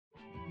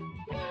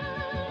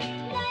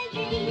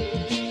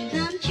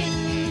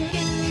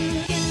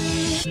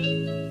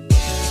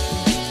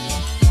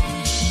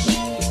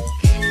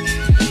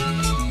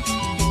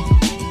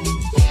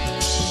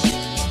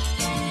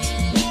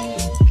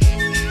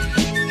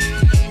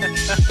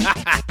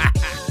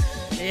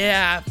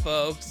Yeah,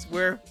 folks,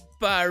 we're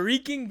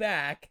freaking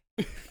back.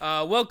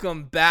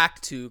 Welcome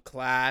back to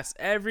class,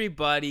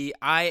 everybody.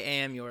 I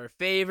am your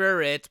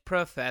favorite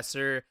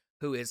professor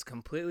who is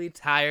completely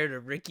tired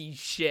of Ricky's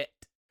shit.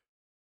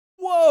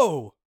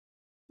 Whoa!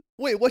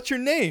 Wait, what's your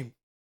name?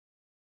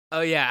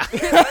 Oh, yeah.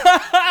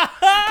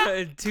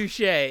 Touche,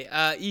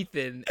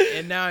 Ethan.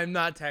 And now I'm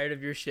not tired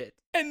of your shit.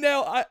 And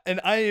I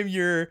am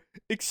your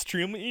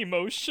extremely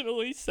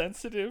emotionally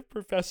sensitive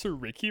Professor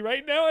Ricky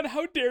right now, and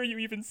how dare you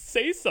even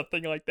say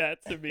something like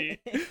that to me?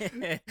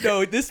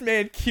 No, this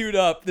man queued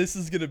up. This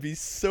is gonna be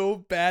so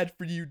bad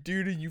for you,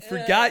 dude, and you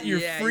forgot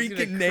your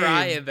freaking name.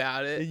 Cry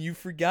about it. And you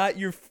forgot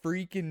your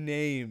freaking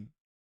name.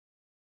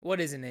 What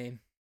is a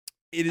name?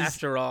 It is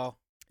After all.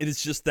 It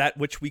is just that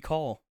which we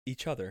call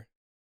each other.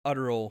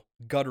 Utteral,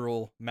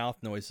 guttural mouth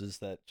noises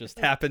that just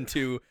happen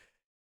to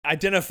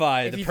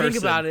identify the person. If you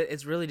think about it,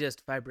 it's really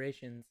just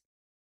vibrations.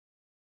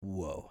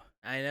 Whoa.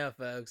 I know,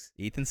 folks.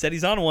 Ethan said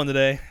he's on one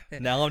today.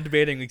 Now I'm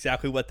debating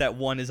exactly what that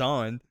one is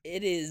on.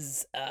 It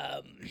is,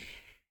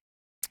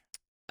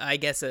 I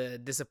guess a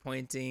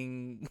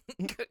disappointing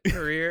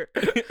career.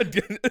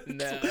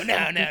 No.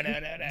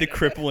 The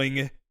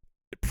crippling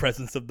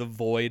presence of the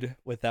void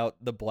without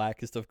the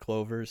blackest of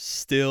clovers.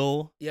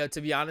 Still. Yeah, to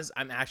be honest,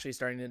 I'm actually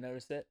starting to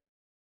notice it.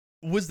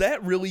 Was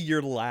that really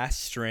your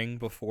last string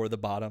before the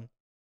bottom?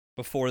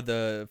 Before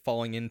the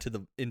falling into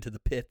the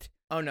pit?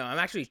 Oh no, I'm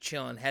actually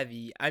chilling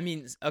heavy. I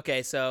mean,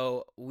 okay,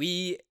 so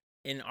we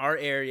in our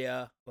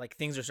area, like,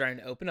 things are starting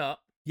to open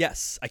up.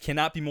 Yes, I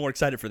cannot be more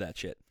excited for that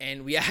shit.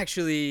 And we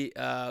actually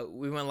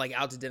we went like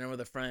out to dinner with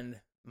a friend,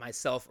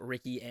 myself,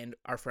 Ricky, and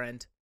our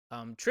friend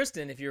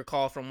Tristan, if you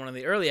recall from one of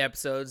the early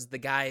episodes, the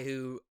guy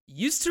who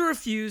used to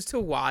refuse to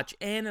watch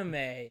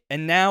anime.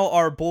 And now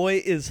our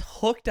boy is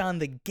hooked on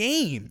the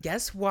game.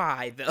 Guess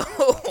why,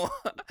 though?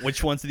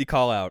 Which ones did he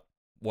call out?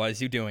 Why is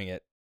he doing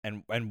it?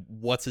 And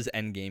what's his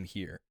end game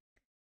here?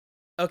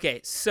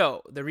 Okay,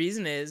 so the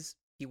reason is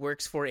he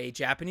works for a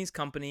Japanese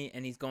company,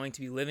 and he's going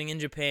to be living in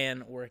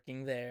Japan,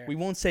 working there. We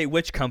won't say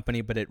which company,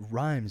 but it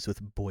rhymes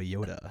with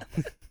Boyota.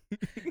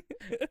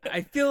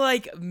 I feel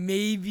like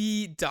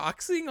maybe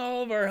doxing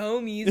all of our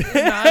homies is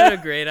not a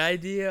great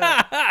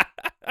idea.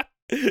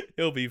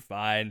 He'll be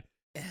fine.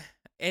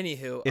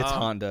 Anywho. It's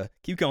Honda.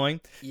 Keep going.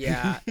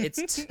 Yeah,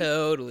 it's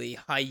totally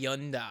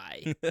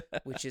Hyundai,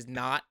 which is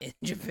not in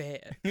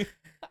Japan.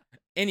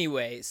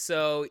 Anyway,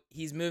 so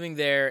he's moving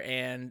there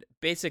and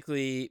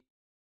basically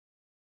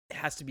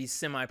has to be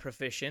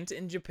semi-proficient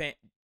in Japan.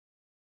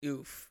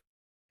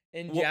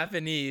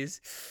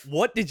 Japanese.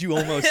 What did you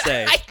almost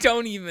say? I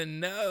don't even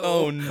know.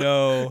 Oh,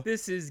 no.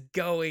 This is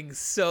going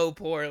so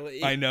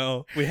poorly. I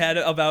know. We had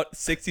about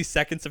 60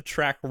 seconds of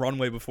track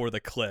runway before the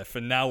cliff,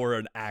 and now we're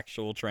an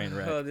actual train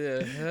wreck. Oh,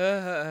 dude.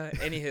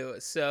 Anywho,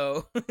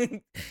 so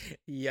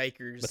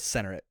yikers. Let's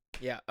center it.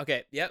 Yeah.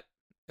 Okay. Yep.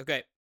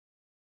 Okay.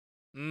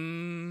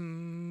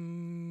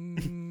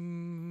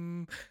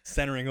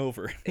 Centering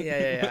over.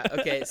 Yeah.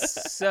 Okay,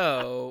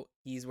 so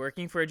he's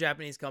working for a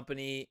Japanese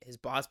company. His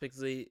boss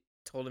basically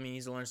told him he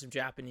needs to learn some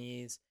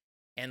Japanese,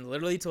 and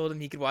literally told him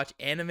he could watch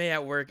anime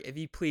at work if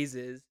he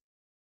pleases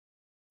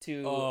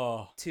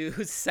to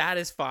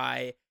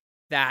satisfy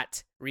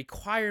that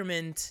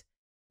requirement.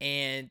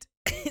 And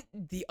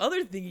the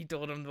other thing he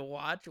told him to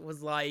watch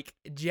was like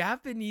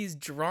Japanese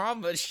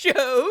drama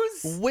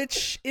shows,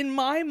 which in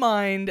my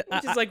mind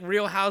is like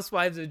Real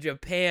Housewives of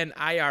Japan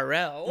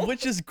IRL,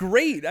 which is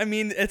great. I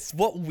mean, it's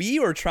what we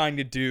are trying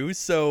to do.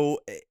 So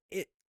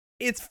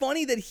it's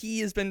funny that he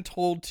has been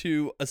told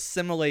to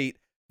assimilate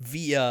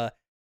via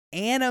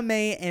anime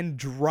and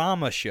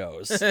drama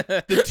shows,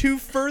 the two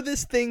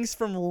furthest things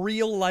from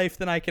real life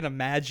than I can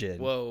imagine.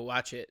 Whoa,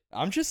 watch it.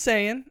 I'm just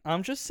saying.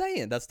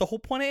 That's the whole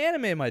point of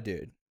anime, my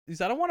dude.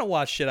 Because I don't want to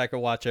watch shit I could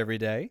watch every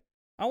day.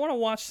 I want to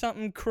watch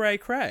something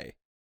cray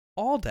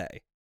all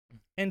day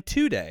and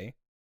today.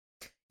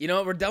 You know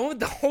what? We're done with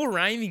the whole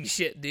rhyming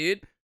shit,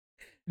 dude.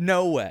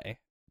 No way.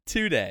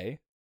 Today,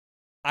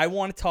 I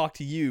want to talk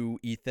to you,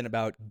 Ethan,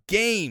 about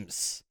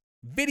games.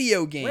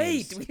 Video games.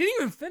 Wait, we didn't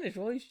even finish.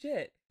 Holy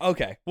shit.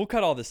 Okay, we'll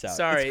cut all this out.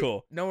 Sorry. It's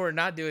cool. No, we're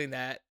not doing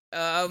that.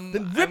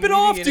 Then rip it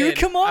off, dude.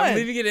 Come on. I'm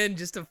leaving it in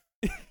just to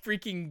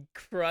freaking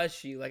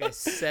crush you like I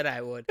said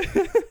I would.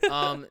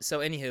 So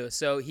anywho,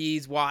 so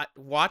he's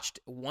watched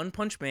One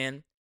Punch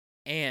Man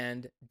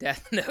and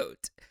Death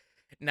Note.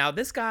 Now,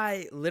 this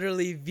guy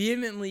literally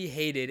vehemently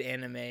hated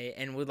anime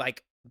and would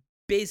like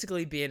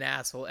basically be an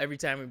asshole every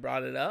time we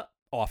brought it up.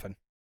 Often.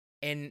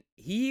 And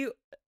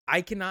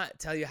I cannot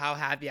tell you how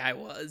happy I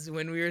was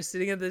when we were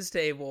sitting at this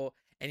table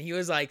and he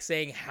was like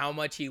saying how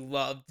much he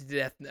loved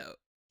Death Note.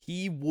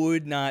 He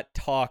would not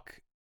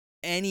talk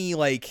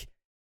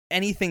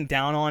anything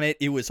down on it.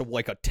 It was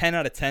like a 10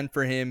 out of 10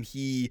 for him.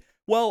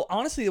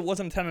 Honestly, it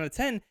wasn't a 10 out of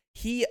 10.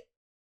 He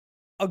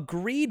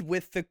agreed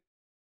with the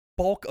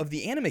bulk of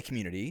the anime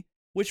community,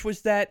 which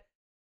was that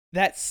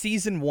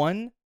season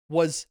 1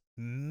 was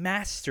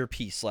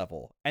masterpiece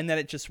level and that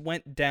it just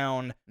went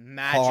down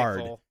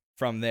hard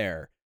from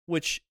there,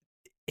 which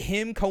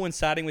him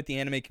coinciding with the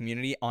anime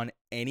community on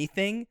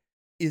anything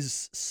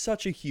is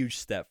such a huge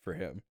step for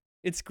him.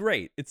 It's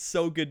great. It's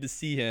so good to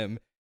see him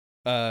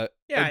Yeah,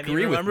 I mean,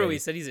 agree with remember me. we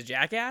said he's a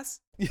jackass?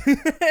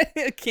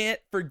 I can't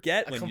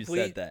forget A when you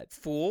complete said that.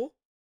 fool?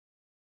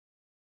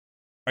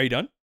 Are you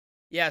done?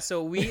 Yeah,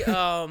 so we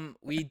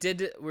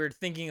we're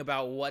thinking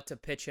about what to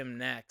pitch him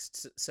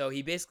next. So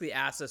he basically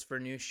asked us for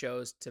new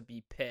shows to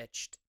be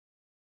pitched.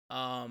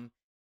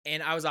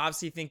 And I was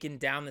obviously thinking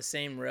down the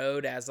same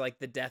road as like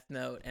the Death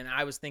Note, and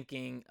I was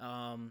thinking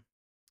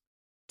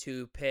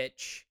to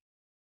pitch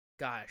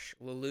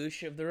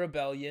Lelouch of the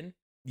Rebellion,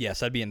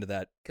 Yes, I'd be into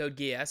that. Code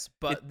Geass,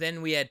 but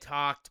then we had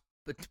talked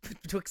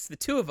betwixt the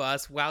two of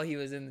us while he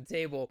was in the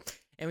table,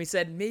 and we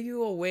said maybe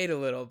we'll wait a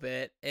little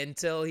bit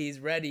until he's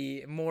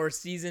ready, more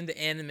seasoned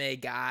anime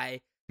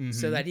guy,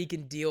 so Mhm. that he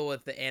can deal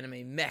with the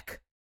anime mech,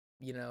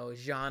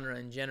 genre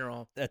in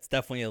general. That's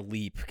definitely a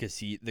leap because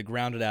the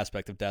grounded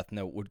aspect of Death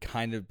Note would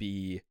kind of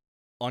be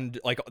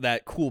like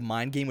that cool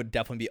mind game would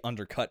definitely be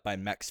undercut by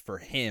mechs for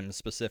him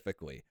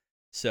specifically.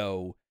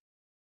 So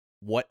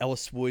what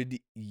else would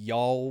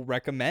y'all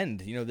recommend?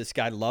 This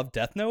guy loved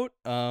Death Note.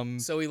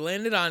 So we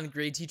landed on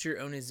Great Teacher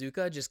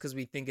Onizuka just because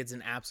we think it's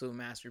an absolute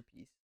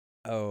masterpiece.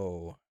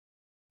 Oh,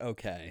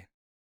 okay.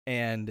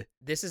 And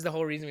This is the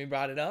whole reason we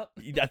brought it up.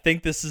 I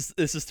think this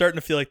is starting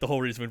to feel like the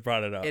whole reason we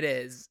brought it up. It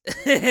is.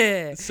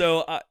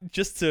 So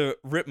just to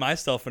rip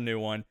myself a new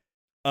one,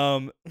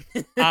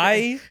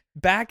 I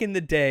back in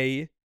the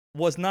day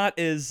was not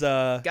as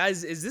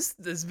Guys, is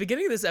this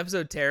beginning of this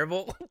episode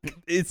terrible?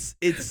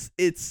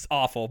 it's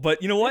awful,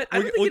 but you know what? I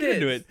don't think We'll it get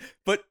into is. it.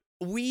 But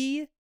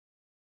we're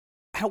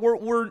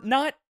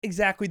not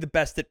exactly the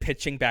best at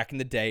pitching back in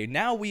the day.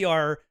 Now we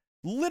are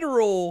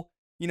literal,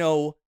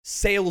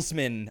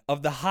 salesmen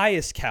of the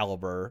highest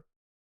caliber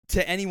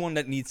to anyone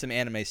that needs some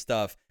anime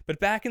stuff. But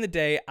back in the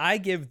day, I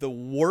give the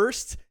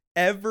worst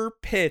ever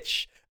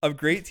pitch of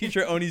Great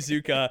Teacher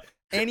Onizuka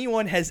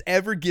anyone has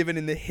ever given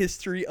in the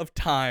history of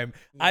time.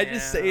 I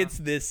just say Yeah. it's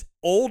this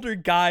older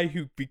guy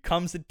who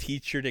becomes a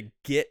teacher to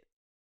get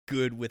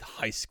good with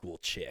high school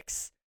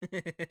chicks.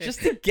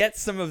 Just to get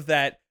some of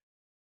that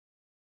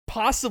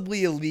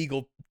possibly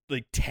illegal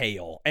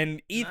tail. And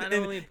Not Ethan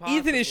only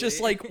is just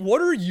possibly. like,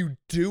 what are you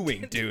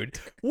doing, dude?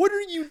 What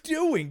are you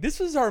doing? This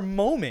was our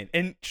moment.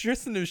 And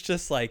Tristan was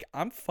just like,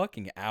 I'm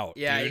fucking out.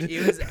 Yeah, dude. he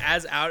was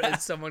as out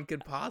as someone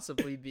could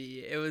possibly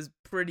be. It was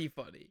pretty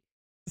funny.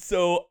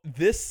 So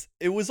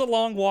it was a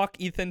long walk,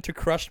 Ethan, to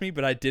crush me,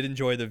 but I did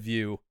enjoy the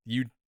view.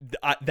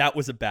 That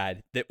was a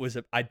bad.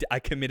 I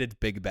committed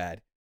big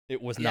bad.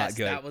 It was not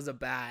good. That was a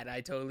bad.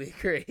 I totally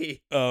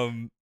agree.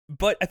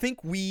 But I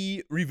think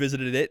we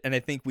revisited it, and I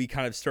think we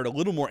kind of started a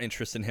little more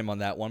interest in him on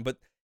that one. But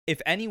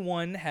if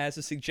anyone has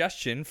a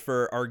suggestion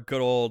for our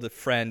good old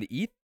friend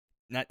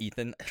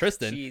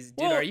Tristan. Jeez, dude,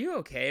 well, are you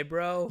okay,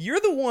 bro? You're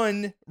the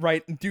one,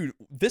 right, dude?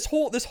 This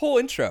whole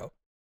intro,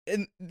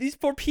 and these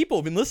poor people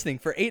have been listening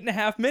for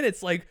 8.5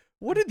 minutes. Like,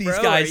 what are these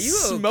Bro, guys are you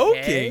smoking,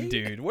 okay?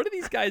 dude? What are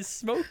these guys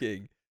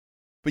smoking?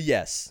 But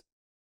yes,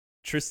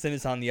 Tristan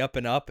is on the up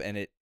and up, and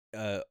it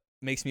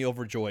makes me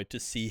overjoyed to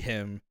see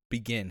him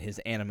begin his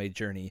anime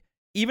journey.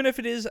 Even if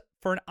it is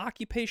for an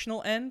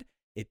occupational end,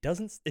 it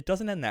doesn't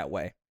end that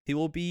way. He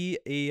will be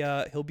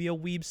he'll be a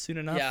weeb soon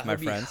enough, Yeah, my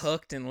he'll friends. be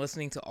hooked and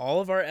listening to all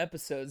of our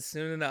episodes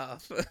soon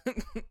enough.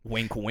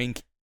 Wink,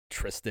 wink,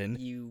 Tristan.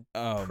 You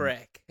Um,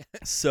 prick.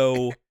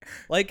 So,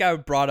 like I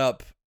brought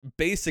up,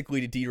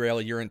 basically to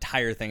derail your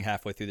entire thing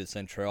halfway through this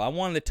intro, I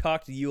wanted to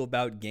talk to you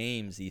about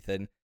games,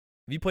 Ethan.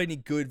 Have you played any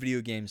good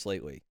video games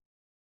lately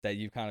that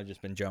you've kind of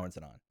just been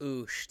jonesing on?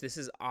 Oosh, this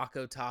is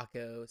Akko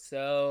Taco.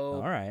 So,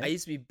 All right. I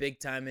used to be big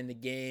time into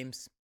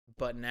games,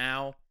 but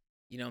now,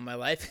 my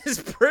life is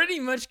pretty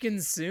much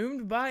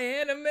consumed by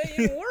anime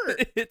and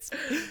work. It's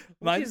Which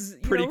mine's is,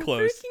 pretty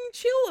close. freaking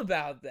chill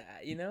about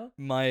that,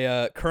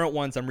 My current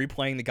ones, I'm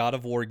replaying the God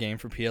of War game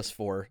for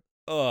PS4.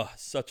 Ugh,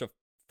 such a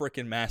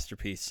freaking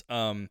masterpiece.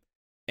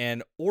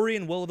 And Ori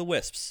and Will of the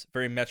Wisps,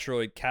 very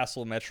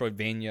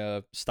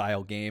Metroidvania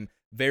style game.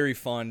 Very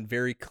fun,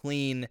 very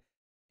clean.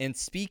 And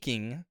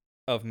speaking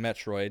of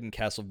Metroid and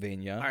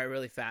Castlevania, All right,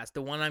 really fast.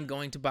 The one I'm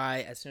going to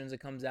buy as soon as it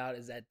comes out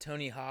is that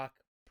Tony Hawk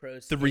Pro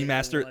the Skater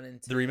remaster, 1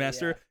 and 2, the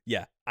remaster,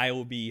 yeah, I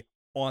will be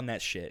on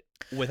that shit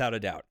without a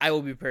doubt. I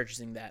will be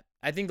purchasing that.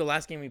 I think the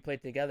last game we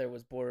played together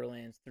was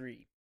Borderlands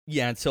 3.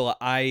 Yeah, until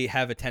I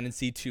have a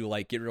tendency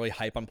to get really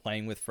hype on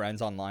playing with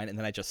friends online, and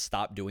then I just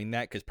stop doing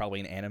that because probably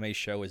an anime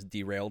show has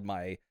derailed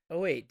my. Oh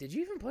wait, did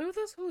you even play with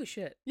us? Holy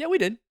shit. Yeah, we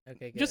did.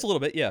 Okay, good. Just a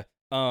little bit, yeah.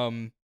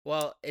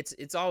 Well,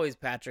 it's always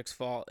Patrick's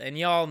fault, and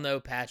y'all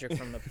know Patrick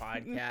from the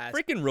podcast.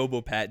 Freaking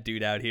RoboPat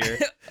dude out here.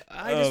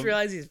 I just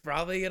realized he's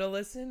probably gonna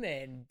listen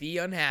and be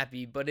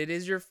unhappy, but it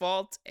is your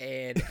fault,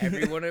 and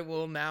everyone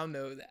will now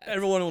know that.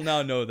 Everyone will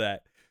now know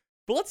that.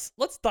 But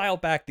let's dial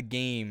back the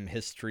game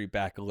history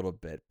back a little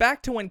bit.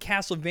 Back to when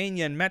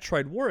Castlevania and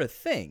Metroid were a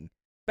thing.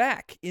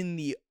 Back in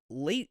the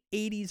late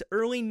 80s,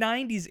 early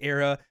 90s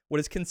era, what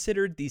is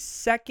considered the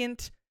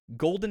second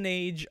golden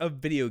age of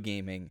video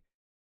gaming,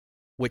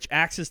 which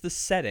acts as the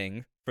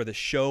setting for the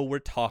show we're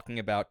talking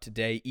about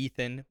today.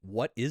 Ethan,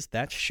 what is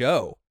that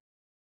show?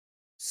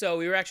 So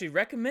we were actually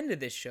recommended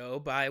this show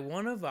by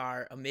one of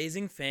our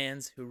amazing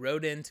fans who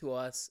wrote into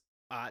us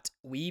at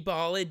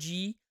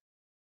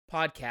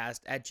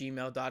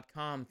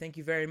weebologypodcast@gmail.com. Thank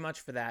you very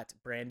much for that,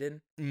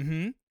 Brandon.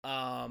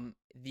 Mm-hmm.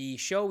 The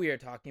show we are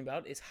talking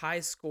about is High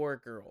Score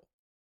Girl.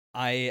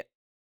 I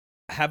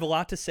have a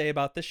lot to say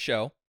about this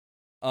show,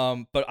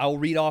 but I'll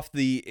read off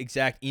the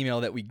exact email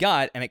that we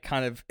got, and it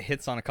kind of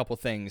hits on a couple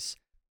things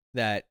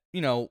that,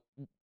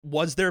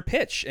 was their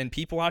pitch, and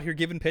people out here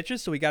giving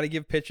pitches, so we got to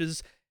give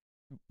pitches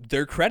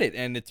their credit,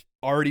 and it's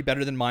already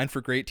better than mine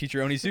for great teacher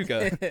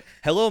Onizuka.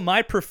 Hello,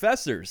 my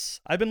professors.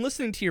 I've been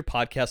listening to your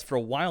podcast for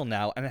a while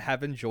now, and I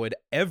have enjoyed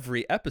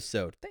every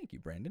episode. Thank you,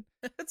 Brandon.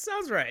 That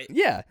sounds right.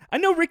 Yeah, I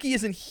know Ricky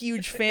isn't a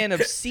huge fan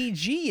of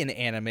CG in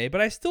anime, but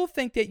I still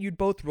think that you'd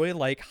both really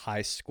like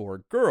High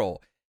Score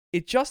Girl.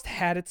 It just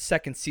had its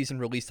second season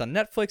released on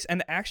Netflix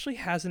and actually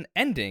has an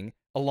ending,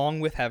 along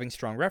with having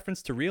strong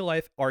reference to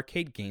real-life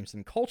arcade games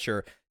and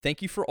culture.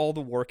 Thank you for all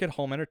the work at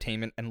home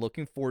entertainment, and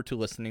looking forward to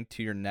listening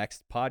to your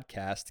next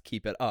podcast.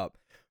 Keep it up.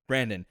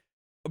 Brandon,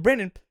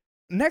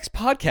 next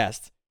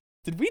podcast,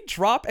 did we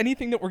drop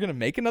anything that we're going to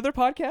make another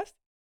podcast?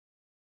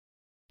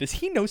 Does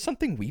he know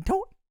something we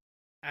don't?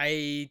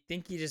 I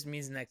think he just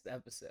means next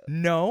episode.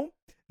 No,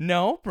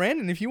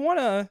 Brandon. If you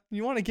wanna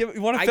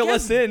fill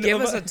us in,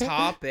 give us a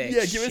topic.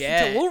 Yeah, give us.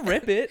 We'll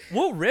rip it.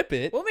 We'll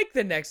make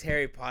the next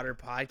Harry Potter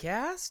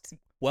podcast.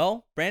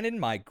 Well, Brandon,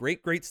 my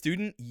great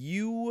student,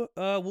 you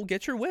will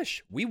get your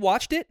wish. We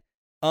watched it.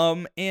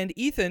 And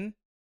Ethan,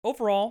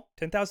 overall,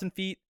 10,000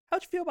 feet.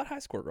 How'd you feel about High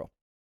Score Girl?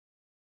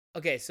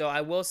 Okay, so I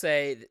will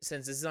say,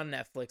 since this is on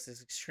Netflix,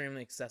 it's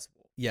extremely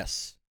accessible.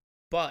 Yes.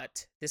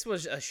 But this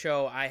was a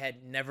show I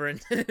had never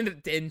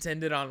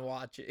intended on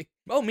watching.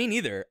 Oh, me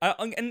neither.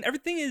 And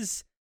everything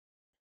is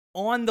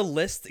on the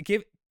list.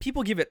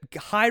 People give it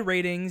high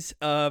ratings.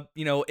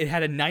 It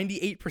had a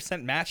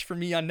 98% match for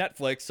me on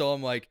Netflix, so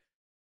I'm like,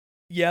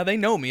 yeah, they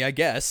know me, I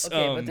guess.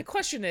 Okay, but the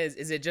question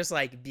is it just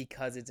like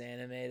because it's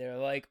anime? They're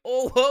like,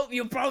 oh, well,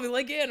 you'll probably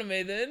like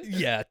anime then.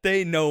 Yeah,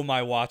 they know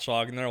my watch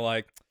log, and they're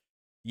like,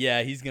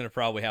 yeah, he's gonna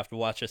probably have to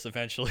watch us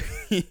eventually.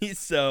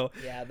 So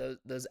yeah,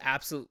 those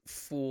absolute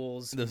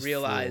fools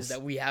realize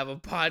that we have a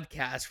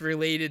podcast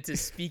related to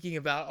speaking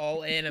about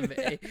all anime.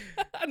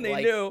 And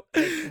they knew.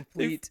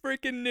 Complete they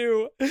freaking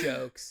knew.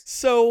 Jokes.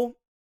 So,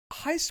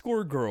 High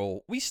Score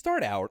Girl, we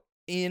start out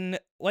in,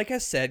 like I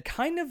said,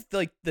 kind of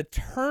like the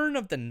turn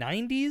of the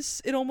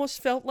 90s. It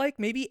almost felt like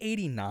maybe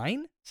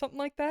 89, something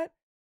like that.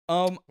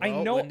 I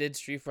know. When did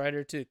Street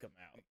Fighter 2 come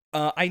out?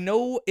 I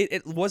know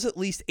it was at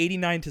least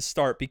 89 to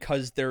start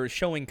because they're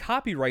showing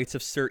copyrights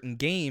of certain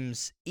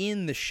games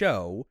in the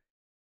show,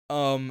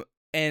 and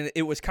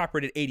it was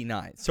copyrighted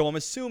 89. So I'm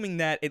assuming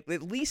that it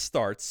at least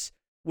starts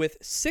with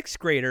 6th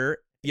grader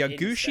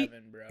Yaguchi.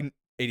 87, bro.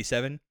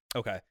 87?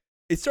 Okay.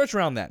 It starts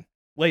around then,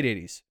 late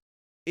 80s.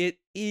 It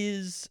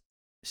is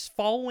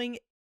following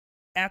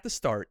at the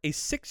start a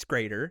 6th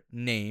grader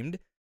named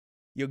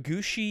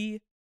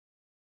Yaguchi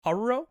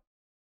Haruo.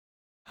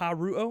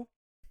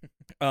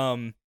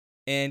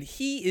 And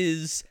he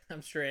is...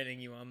 I'm straining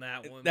you on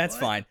that one. That's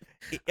fine.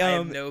 I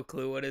have no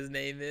clue what his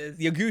name is.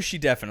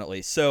 Yaguchi,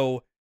 definitely.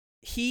 So,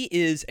 he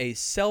is a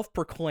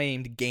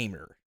self-proclaimed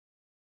gamer.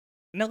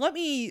 Now, let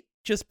me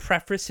just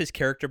preface his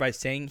character by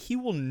saying he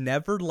will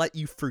never let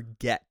you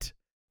forget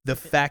the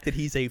fact that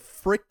he's a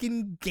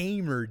freaking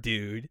gamer,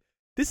 dude.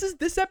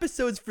 This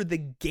episode's for the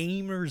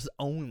gamers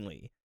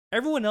only.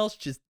 Everyone else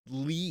just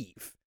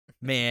leave,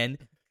 man.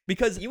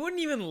 Because you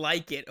wouldn't even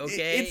like it,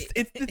 okay?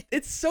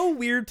 It's so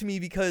weird to me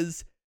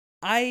because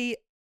I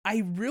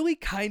really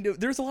kind of,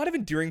 there's a lot of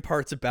endearing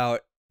parts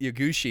about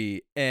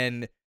Yaguchi,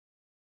 and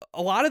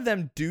a lot of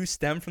them do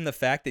stem from the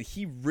fact that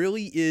he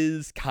really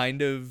is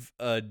kind of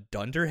a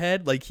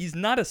dunderhead. Like, he's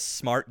not a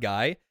smart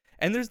guy,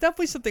 and there's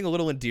definitely something a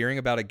little endearing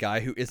about a guy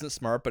who isn't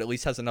smart but at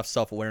least has enough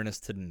self-awareness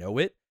to know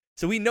it.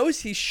 So he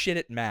knows he's shit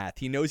at math,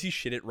 he knows he's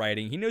shit at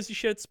writing, he knows he's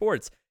shit at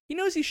sports, he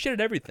knows he's shit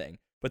at everything.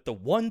 But the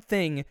one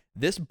thing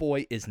this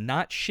boy is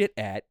not shit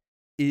at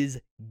is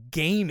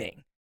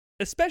gaming,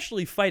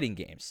 especially fighting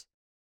games.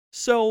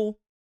 So,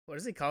 what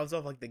does he call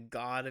himself, like the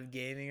god of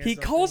gaming or he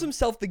something? calls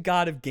himself the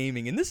god of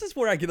gaming, and this is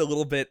where I get a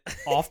little bit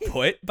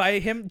off-put by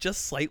him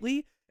just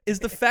slightly,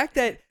 is the fact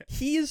that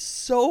he is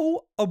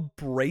so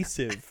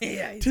abrasive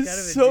yeah, to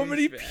so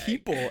many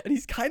people, and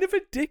he's kind of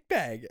a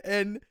dickbag.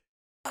 And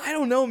I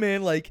don't know,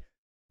 man, like,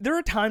 there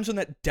are times when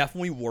that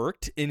definitely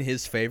worked in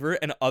his favor,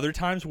 and other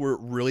times where it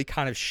really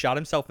kind of shot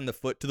himself in the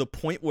foot to the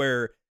point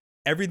where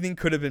everything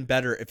could have been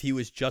better if he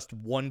was just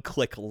one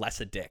click less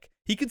a dick.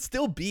 He could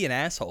still be an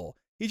asshole.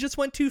 He just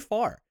went too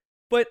far.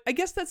 But I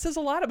guess that says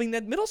a lot. I mean,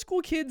 that middle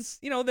school kids,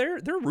 they're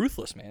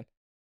ruthless, man.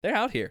 They're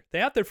out here.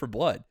 They're out there for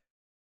blood.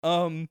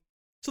 So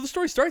the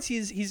story starts.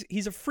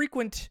 He's a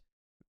frequent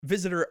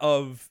visitor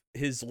of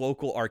his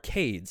local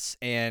arcades,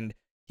 and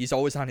he's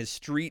always on his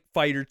Street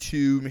Fighter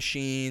 2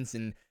 machines,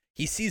 and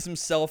He sees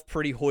himself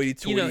pretty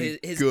hoity-toity. You know,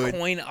 his good.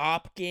 coin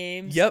op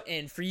games. Yep.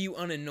 And for you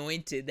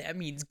unanointed, that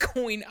means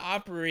coin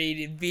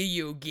operated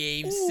video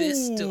game Ooh,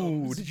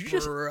 systems. did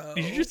you bro.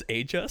 just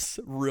age us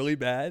really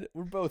bad?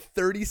 We're both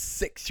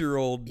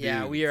 36-year-old dudes.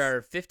 Yeah, we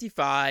are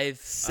 55.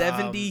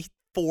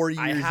 74 years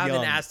young. I have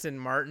an Aston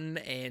Martin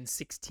and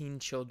 16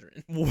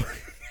 children.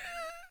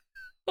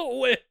 Oh,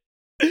 wait.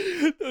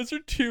 Those are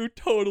two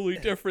totally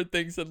different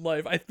things in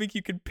life. I think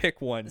you could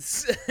pick one.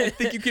 I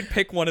think you could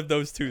pick one of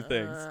those two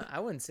things. I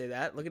wouldn't say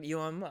that. Look at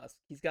Elon Musk.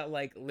 He's got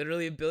like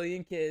literally 1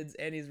 billion kids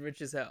and he's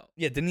rich as hell.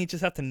 Yeah, didn't he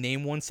just have to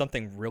name one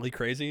something really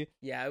crazy?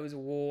 Yeah, it was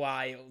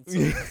wild.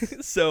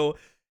 So,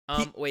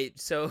 wait,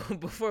 so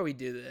before we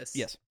do this.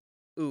 yes.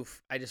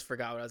 Oof, I just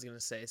forgot what I was going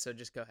to say, so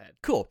just go ahead.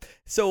 Cool.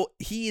 So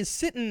he is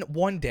sitting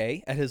one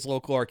day at his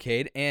local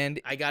arcade and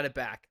I got it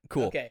back.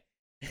 Cool. Okay.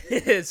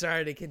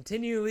 Sorry to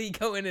continually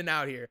go in and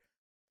out here.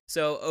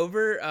 So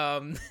I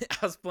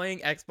was playing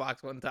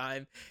Xbox one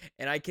time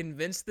and I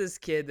convinced this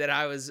kid that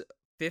I was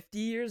 50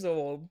 years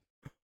old.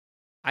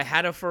 I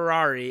had a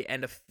Ferrari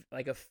and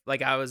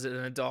like I was an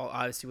adult,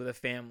 obviously with a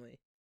family.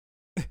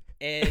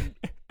 And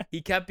he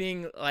kept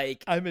being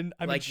like, I'm in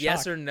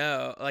yes shock. or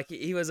no. Like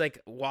he was like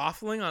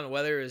waffling on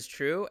whether it was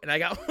true. And I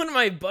got one of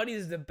my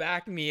buddies to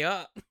back me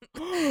up.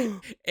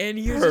 And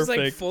he was just like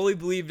Perfect. fully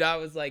believed I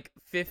was like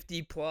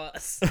 50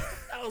 plus.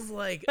 I was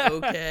like,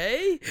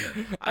 okay.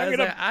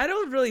 I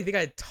don't really think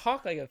I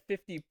talk like a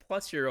 50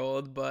 plus year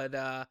old, but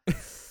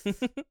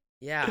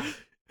yeah.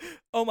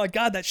 Oh my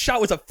god, that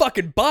shot was a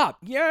fucking bop.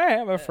 Yeah, I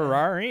have a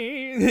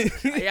Ferrari.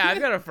 Yeah,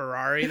 I've got a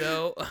Ferrari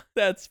though.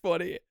 That's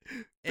funny.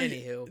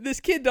 Anywho. This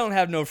kid don't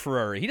have no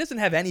Ferrari. He doesn't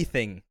have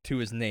anything to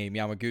his name,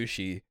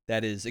 Yamaguchi,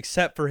 that is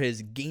except for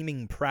his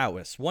gaming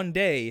prowess. One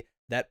day,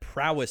 that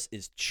prowess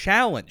is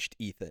challenged,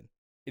 Ethan.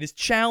 It is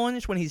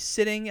challenged when he's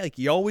sitting, like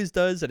he always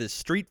does, at his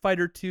Street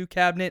Fighter 2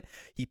 cabinet.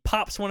 He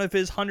pops one of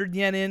his 100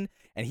 yen in,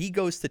 and he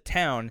goes to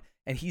town,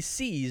 and he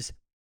sees,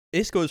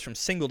 this goes from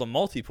single to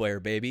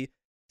multiplayer, baby.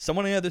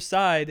 Someone on the other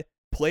side,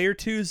 player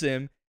 2's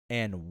him,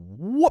 and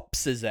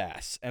whoops his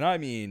ass. And I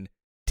mean,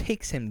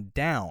 takes him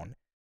down.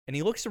 And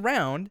he looks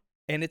around,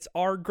 and it's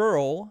our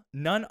girl,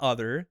 none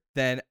other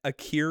than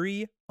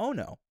Akira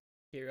Ono.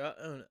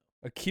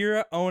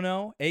 Akira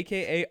Ono,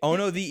 a.k.a.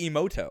 Ono the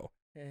Emoto.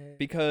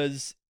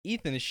 Because,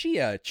 Ethan, is she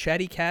a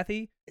chatty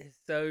Cathy?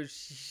 So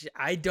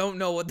I don't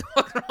know what the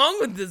fuck's wrong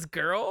with this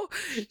girl.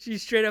 She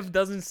straight up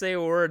doesn't say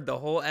a word the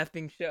whole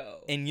effing show.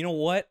 And you know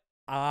what?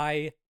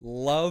 I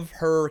love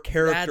her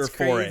character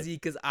for it. That's crazy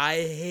because I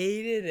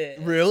hated it.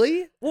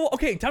 Really? Well,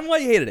 okay, tell me why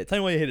you hated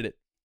it.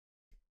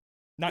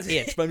 Not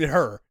it, but I mean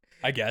her,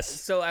 I guess.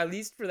 So at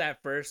least for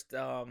that first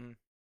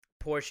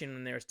portion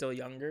when they were still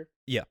younger.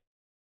 Yeah.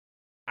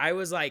 I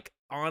was like,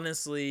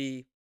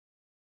 honestly...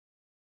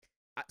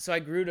 So I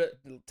grew to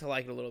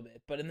like it a little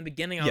bit. But in the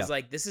beginning, I was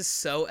like, this is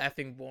so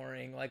effing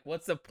boring. Like,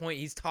 what's the point?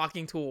 He's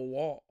talking to a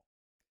wall.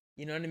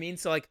 You know what I mean?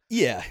 So like...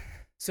 Yeah.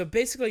 So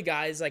basically,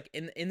 guys, like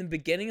in the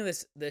beginning of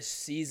this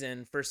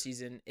first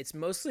season, it's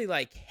mostly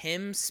like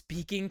him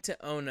speaking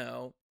to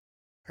Ono,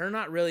 her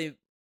not really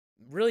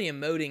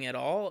emoting at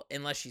all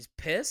unless she's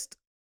pissed,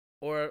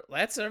 or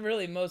that's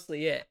really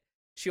mostly it.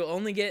 She'll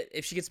only get,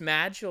 if she gets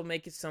mad, she'll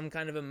make it some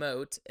kind of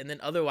emote, and then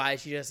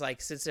otherwise she just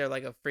like sits there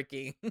like a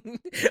freaking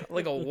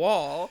like a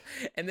wall.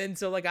 And then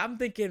so like I'm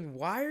thinking,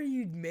 why are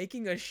you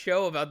making a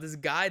show about this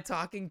guy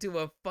talking to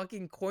a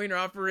fucking coin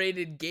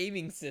operated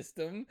gaming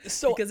system?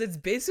 So because it's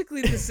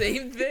basically the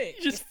same thing.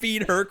 Just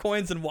feed her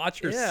coins and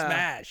watch her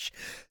smash.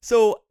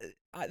 So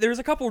there's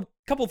a couple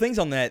things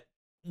on that.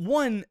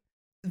 One,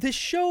 this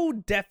show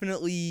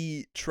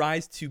definitely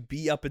tries to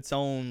be up its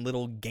own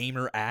little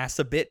gamer ass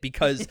a bit,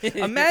 because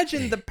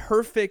imagine the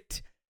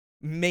perfect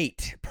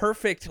mate,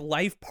 perfect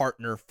life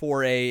partner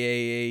for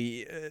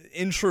a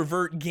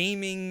introvert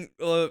gaming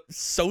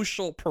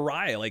social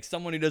pariah, like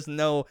someone who doesn't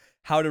know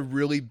how to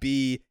really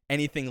be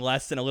anything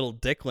less than a little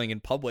dickling in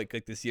public,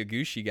 like this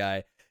Yaguchi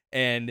guy.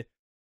 And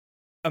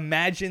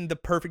imagine the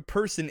perfect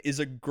person is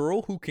a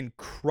girl who can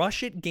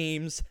crush at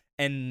games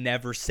and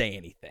never say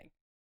anything.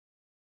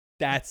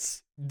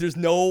 There's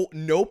no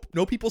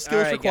people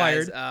skills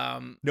required.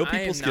 Guys, no people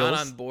I am skills. not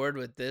on board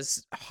with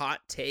this hot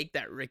take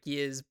that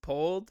Ricky has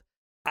pulled.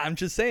 I'm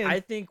just saying. I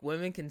think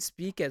women can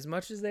speak as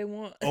much as they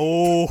want.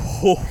 Oh,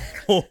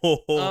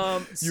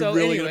 so you're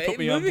really anyway, gonna put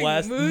me on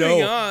blast?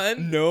 Moving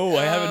on. No,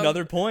 I have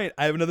another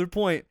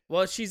point.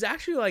 Well, she's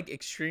actually like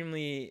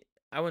extremely,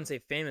 I wouldn't say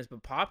famous,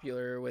 but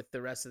popular with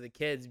the rest of the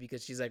kids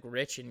because she's like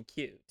rich and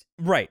cute.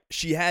 Right.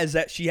 She has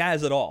that. She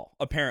has it all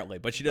apparently,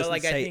 but she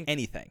doesn't say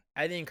anything.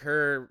 I think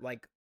her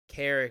like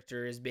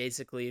character is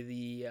basically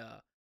the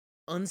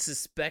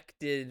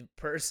unsuspected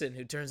person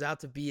who turns out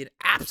to be an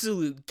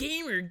absolute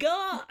gamer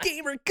god.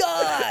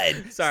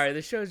 Sorry,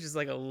 the show's just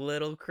like a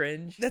little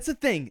cringe. That's the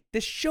thing.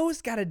 The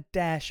show's got a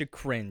dash of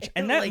cringe,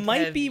 and that like might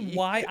heavy. be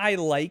why I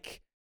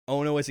like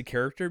Ono as a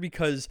character,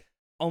 because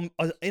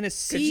in a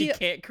sea, she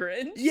can't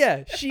cringe.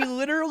 yeah, she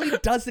literally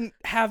doesn't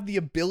have the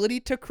ability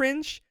to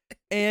cringe.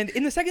 And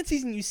in the second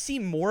season, you see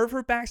more of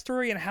her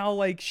backstory and how,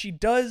 like, she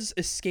does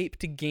escape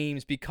to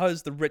games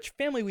because the rich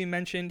family we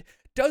mentioned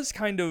does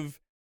kind of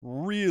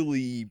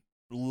really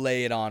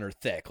lay it on her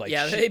thick. Like,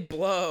 yeah, they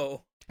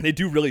blow. They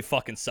do really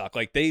fucking suck.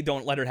 Like, they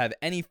don't let her have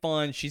any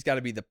fun. She's got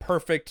to be the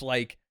perfect,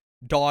 like,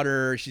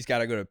 daughter. She's got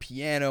to go to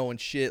piano and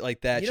shit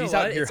like that. She's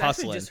out here it's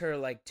hustling. Actually just her,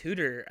 like,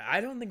 tutor.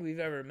 I don't think we've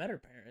ever met her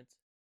parents.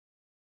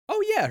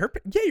 Oh yeah,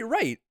 yeah, you're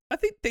right. I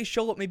think they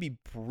show up maybe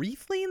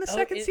briefly in the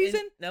second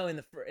season. In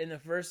the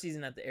first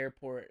season at the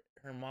airport,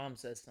 her mom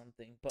says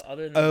something, but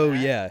other than oh that,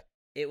 yeah,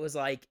 it was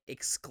like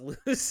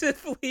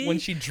exclusively when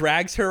she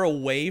drags her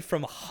away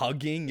from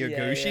hugging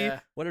Yaguchi.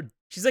 Yeah. What a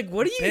she's like,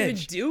 "What are you even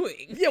bitch.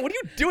 doing? Yeah, what are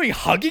you doing?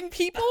 Hugging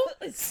people,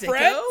 Sicko?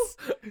 friends?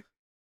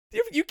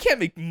 You can't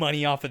make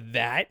money off of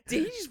that."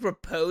 Did he just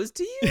propose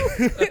to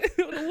you?"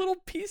 What a little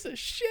piece of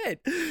shit.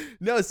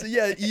 No, so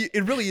yeah,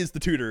 it really is the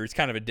tutor. It's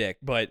kind of a dick,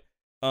 but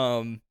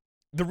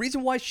the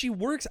reason why she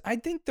works, I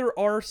think there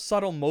are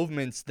subtle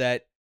movements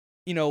that,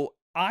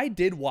 I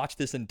did watch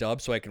this in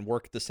dub so I can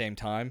work at the same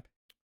time.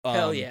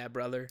 Hell yeah,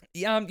 brother.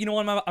 Yeah, you know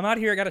what? I'm out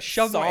here. I got to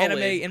shove more Solid.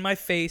 anime in my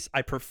face.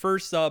 I prefer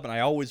sub, and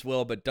I always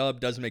will, but dub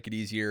does make it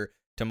easier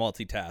to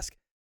multitask.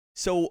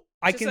 So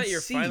I can that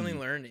you're see. finally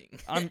learning.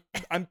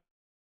 I'm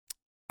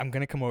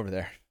gonna come over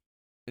there,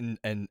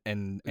 and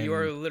You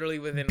are literally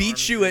within beat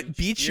arm's you at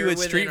reach. You're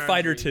within Street arm's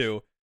Fighter reach.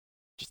 2.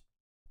 Just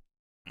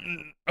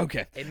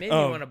okay. It made me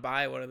want to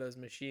buy one of those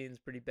machines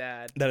pretty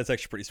bad. That is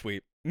actually pretty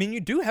sweet. I mean,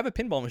 you do have a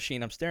pinball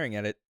machine. I'm staring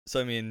at it.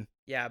 So I mean,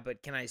 Yeah,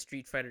 but can I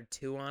Street Fighter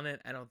 2 on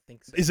it? I don't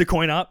think so. is it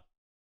coin op?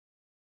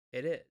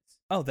 It is.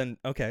 Oh, then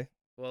okay.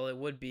 Well, it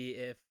would be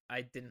if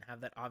I didn't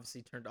have that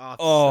obviously turned off.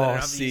 Oh, so I don't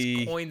have to see.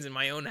 use coins in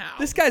my own house.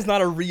 This guy's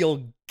not a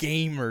real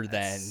gamer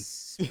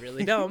That's then.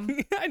 really dumb.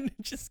 I'm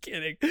just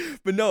kidding.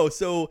 But no,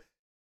 so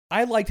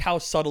I liked how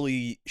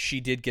subtly she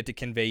did get to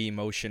convey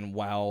emotion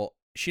while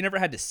she never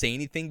had to say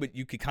anything, but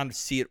you could kind of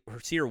see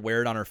her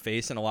wear it on her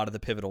face in a lot of the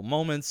pivotal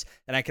moments.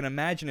 And I can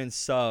imagine in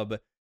sub,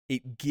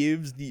 it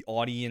gives the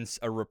audience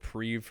a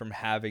reprieve from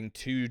having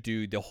to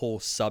do the whole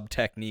sub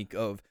technique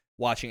of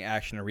watching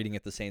action and reading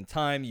at the same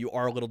time. You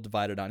are a little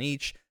divided on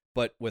each,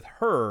 but with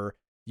her,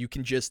 you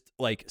can just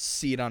like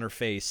see it on her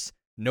face.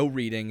 No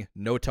reading,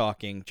 no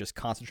talking, just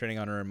concentrating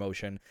on her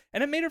emotion.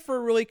 And it made her for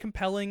a really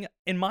compelling,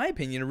 in my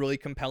opinion, a really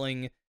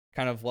compelling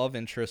kind of love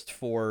interest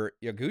for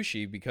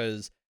Yaguchi,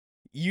 because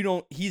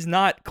he's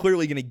not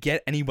clearly going to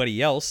get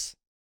anybody else,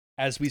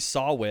 as we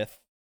saw with.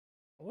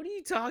 What are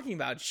you talking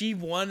about? She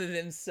wanted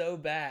him so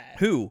bad.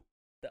 Who?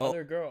 The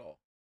other girl.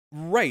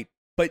 Right,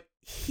 but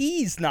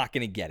he's not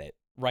going to get it,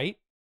 right?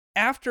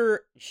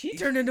 After she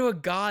turned into a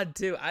god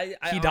too. I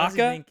Hidaka?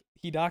 think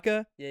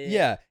Hidaka?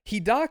 Yeah.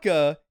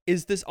 Hidaka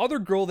is this other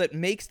girl that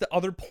makes the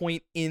other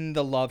point in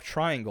the love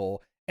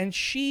triangle, and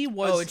she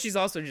was. Oh, and she's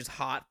also just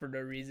hot for no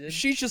reason.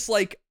 She's just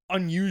like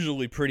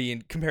unusually pretty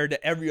compared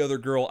to every other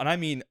girl, and I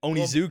mean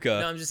Onizuka.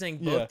 Well, no, I'm just saying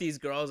both these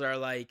girls are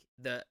like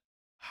the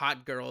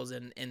hot girls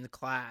in the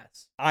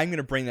class. I'm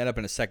gonna bring that up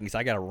in a second because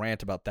I got a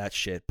rant about that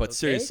shit. But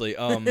seriously,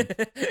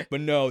 but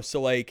no. So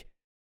like,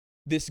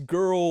 this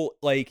girl,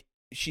 like,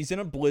 she's in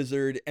a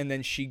blizzard, and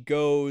then she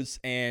goes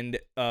and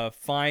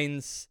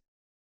finds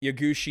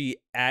Yaguchi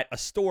at a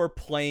store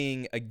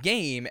playing a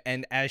game,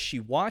 and as she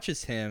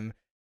watches him,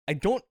 I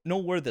don't know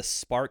where the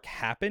spark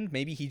happened.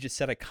 Maybe he just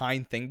said a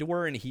kind thing to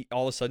her, and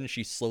all of a sudden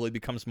she slowly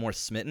becomes more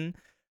smitten.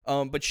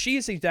 But she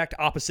is the exact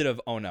opposite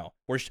of Ono,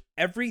 where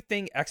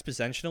everything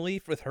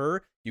exponentially with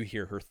her, you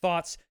hear her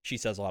thoughts, she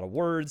says a lot of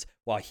words,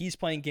 while he's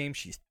playing games,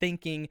 she's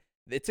thinking.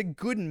 It's a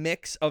good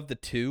mix of the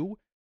two,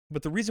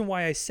 but the reason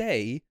why I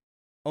say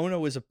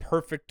Ono is a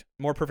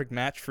more perfect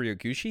match for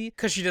Yaguchi,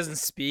 because she doesn't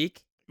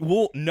speak.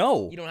 Well,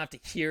 no. You don't have to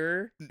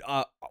hear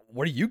her.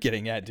 What are you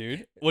getting at,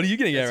 dude? What are you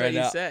getting at right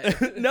now?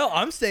 Said. No,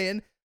 I'm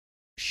saying,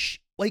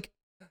 like,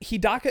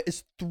 Hidaka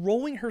is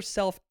throwing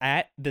herself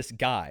at this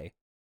guy,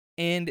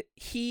 and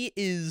he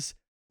is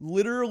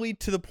literally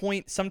to the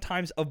point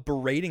sometimes of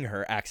berating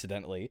her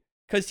accidentally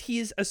because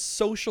he's a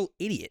social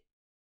idiot.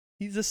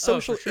 He's a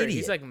social for sure. idiot.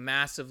 He's like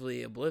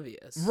massively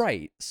oblivious.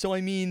 Right. So,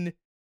 I mean,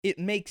 it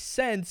makes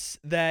sense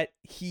that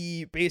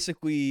he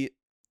basically,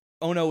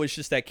 Ono is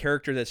just that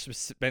character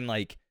that's been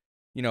like,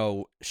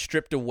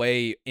 stripped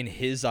away in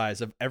his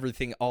eyes of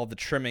everything, all the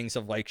trimmings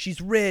of like,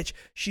 she's rich,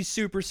 she's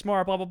super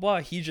smart, blah, blah, blah.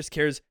 He just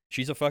cares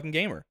she's a fucking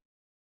gamer.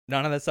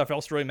 None of that stuff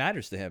else really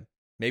matters to him.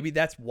 Maybe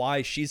that's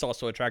why she's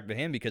also attracted to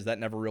him, because that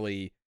never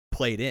really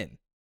played in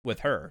with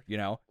her,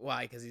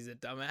 Why? Because he's a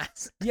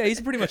dumbass. Yeah,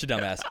 he's pretty much a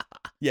dumbass.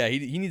 Yeah,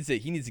 he needs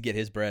to get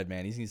his bread,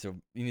 man. He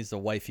needs to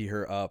wifey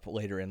her up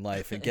later in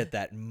life and get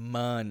that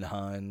mun,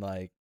 hun.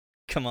 Like,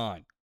 come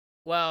on.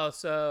 Well,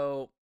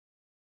 so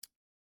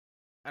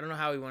I don't know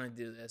how we want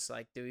to do this.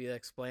 Like, do we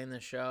explain the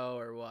show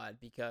or what?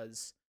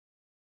 Because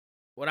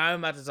what I'm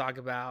about to talk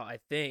about, I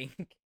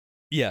think,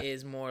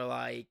 is more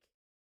like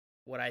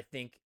what I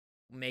think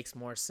makes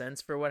more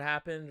sense for what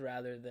happened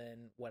rather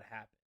than what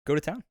happened. Go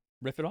to town.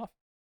 Riff it off.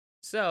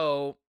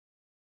 So,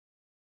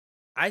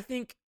 I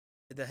think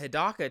the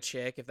Hidaka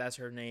chick, if that's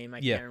her name,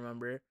 I can't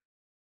remember.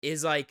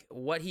 is like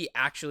what he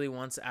actually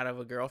wants out of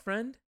a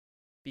girlfriend,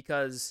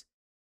 because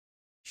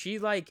she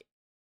like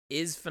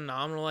is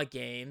phenomenal at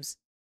games,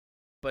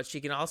 but she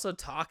can also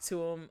talk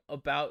to him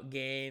about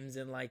games,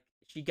 and like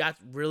she got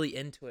really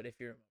into it, if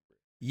you remember.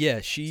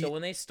 Yeah, So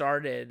when they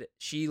started,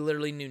 she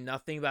literally knew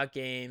nothing about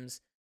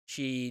games.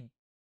 She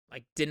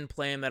like didn't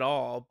play them at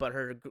all, but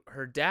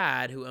her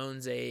dad, who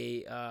owns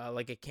a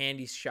like a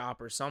candy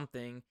shop or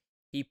something,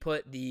 he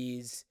put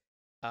these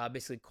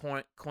basically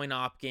coin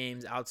op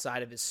games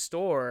outside of his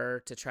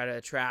store to try to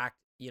attract,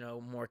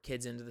 more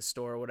kids into the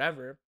store or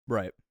whatever.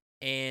 right.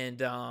 And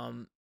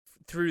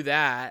through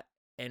that,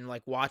 and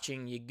like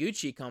watching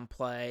Yaguchi come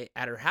play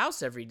at her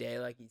house every day,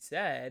 like he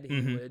said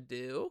he Mhm. would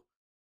do,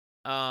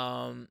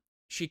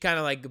 she kind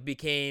of like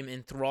became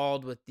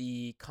enthralled with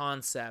the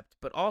concept,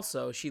 but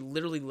also she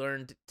literally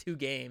learned to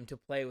game to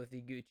play with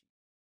Yaguchi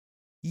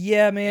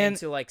Yeah, and man.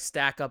 to like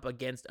stack up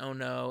against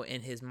Ono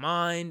in his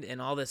mind and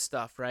all this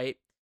stuff, right?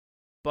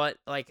 But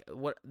like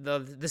what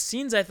the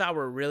scenes I thought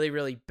were really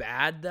really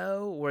bad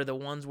though were the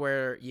ones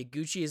where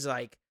Yaguchi is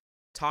like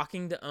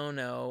talking to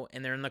Ono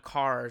and they're in the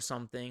car or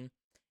something,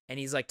 and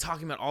he's like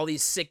talking about all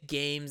these sick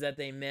games that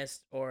they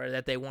missed or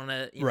that they want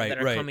to, Right, that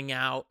are right. coming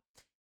out,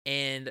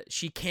 and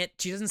she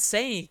doesn't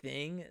say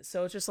anything,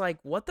 so it's just like,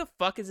 what the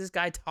fuck is this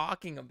guy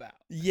talking about?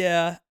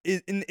 Yeah,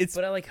 and it's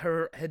But I like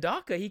her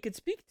Hidaka, he could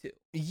speak to,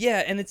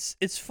 yeah, and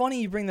it's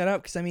funny you bring that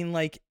up because I mean,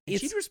 like, and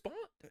it's she'd respond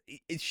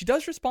she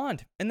does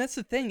respond, and that's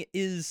the thing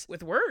is,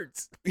 with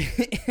words,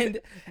 and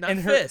not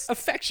and her fists.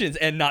 affections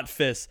and not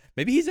fists.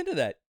 Maybe he's into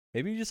that.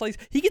 Maybe he just likes.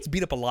 He gets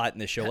beat up a lot in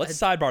this show. Let's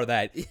sidebar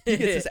that. He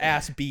gets his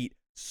ass beat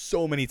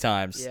so many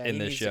times Yeah, in he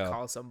this needs show. to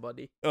call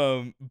somebody.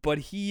 But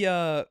he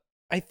I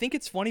think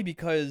it's funny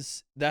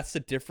because that's the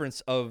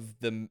difference of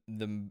the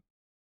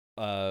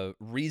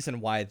reason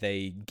why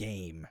they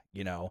game,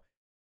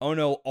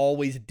 Ono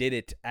always did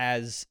it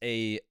as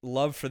a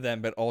love for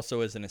them, but also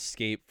as an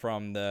escape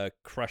from the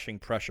crushing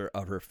pressure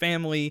of her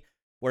family,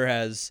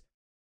 whereas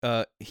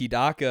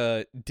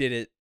Hidaka did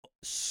it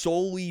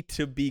solely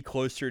to be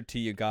closer to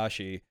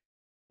Yaguchi.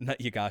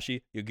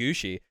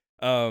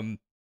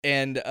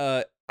 And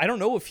I don't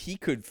know if he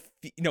could.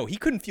 No, he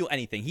couldn't feel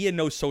anything. He had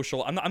no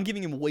social. I'm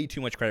giving him way too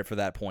much credit for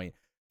that point.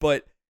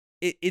 But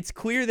it's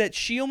clear that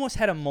she almost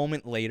had a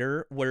moment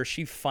later where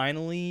she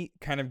finally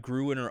kind of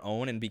grew in her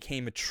own and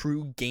became a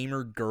true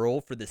gamer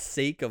girl for the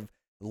sake of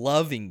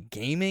love and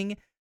gaming.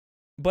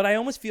 But I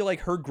almost feel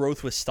like her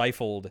growth was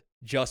stifled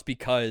just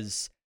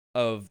because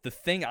of the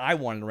thing I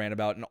wanted to rant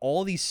about and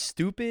all these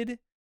stupid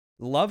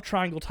love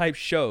triangle type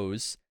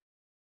shows.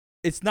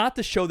 It's not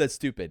the show that's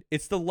stupid.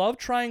 It's the love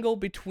triangle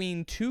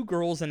between two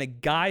girls and a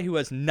guy who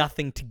has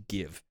nothing to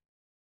give.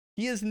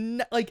 He is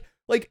not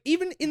like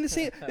even in the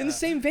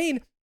same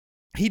vein,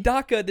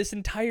 Hidaka this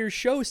entire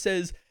show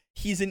says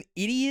he's an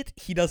idiot,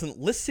 he doesn't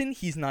listen,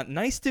 he's not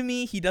nice to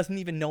me, he doesn't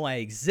even know I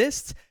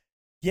exist,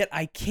 yet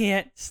I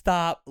can't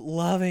stop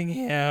loving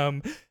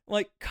him.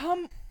 Like,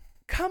 come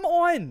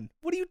on.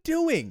 What are you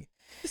doing?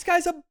 This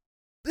guy's a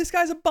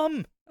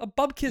bum. A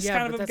bubkiss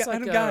kind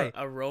of guy.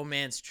 A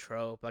romance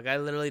trope. Like, I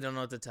literally don't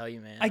know what to tell you,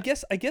 man. I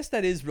guess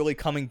that is really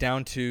coming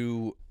down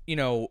to,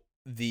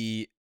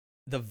 the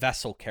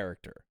vessel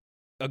character.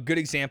 A good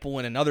example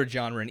in another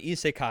genre in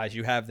isekais,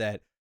 you have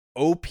that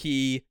OP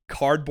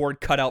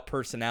cardboard cutout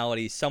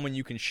personality, someone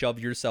you can shove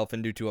yourself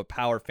into a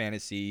power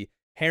fantasy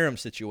harem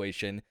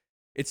situation.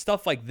 It's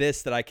stuff like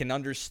this that I can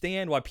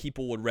understand why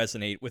people would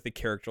resonate with a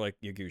character like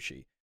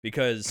Yaguchi.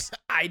 Because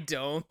I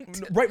don't.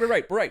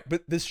 Right.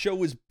 But this show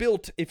was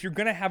built, if you're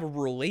gonna have a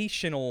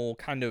relational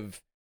kind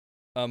of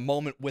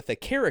moment with a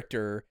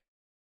character,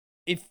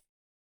 if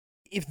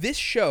this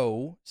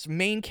show's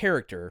main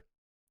character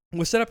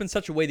was set up in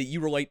such a way that you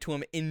relate to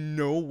him in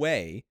no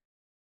way,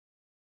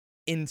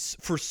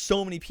 for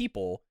so many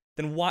people,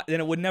 then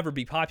it would never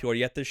be popular.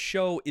 Yet the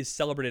show is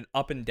celebrated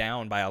up and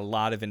down by a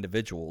lot of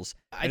individuals.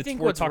 And I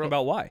think we're talking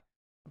about why.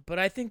 But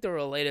I think the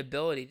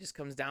relatability just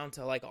comes down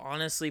to, like,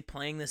 honestly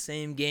playing the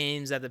same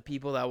games that the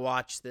people that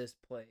watch this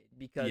played.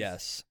 Because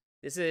yes,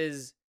 this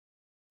is,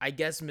 I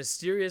guess,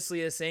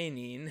 mysteriously a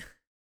seinen.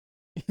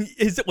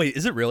 Is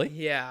it really?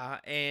 Yeah,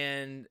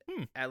 and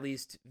at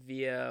least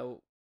via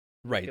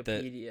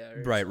Wikipedia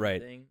or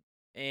something.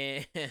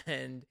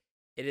 And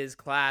it is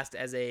classed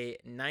as a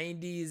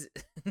 90s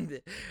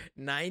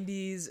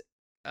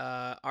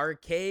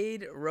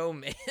arcade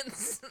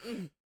romance.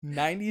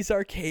 90s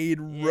arcade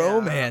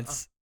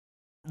romance.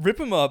 Rip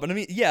him up. And I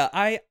mean, yeah,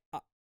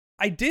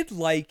 I did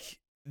like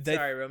that.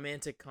 Sorry,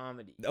 romantic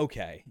comedy.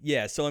 Okay.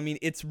 Yeah, so I mean,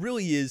 it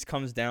really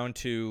comes down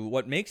to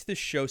what makes this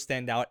show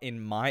stand out in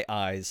my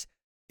eyes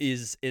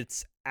is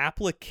its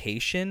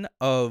application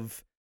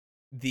of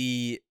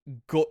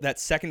that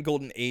second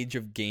golden age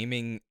of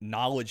gaming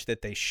knowledge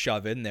that they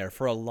shove in there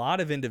for a lot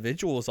of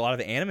individuals, a lot of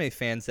anime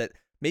fans that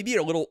maybe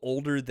are a little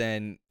older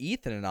than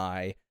Ethan and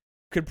I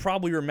could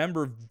probably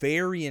remember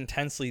very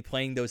intensely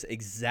playing those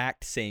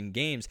exact same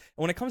games.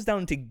 And when it comes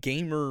down to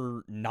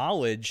gamer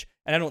knowledge,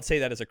 and I don't say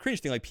that as a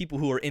cringe thing, like people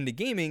who are into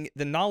gaming,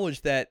 the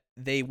knowledge that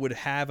they would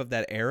have of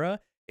that era,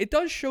 it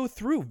does show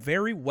through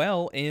very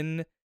well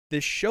in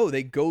this show,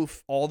 they go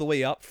all the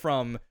way up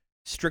from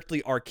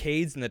strictly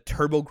arcades and the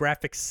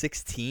TurboGrafx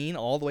 16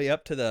 all the way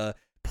up to the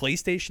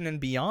PlayStation and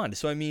beyond.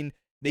 So I mean,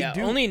 they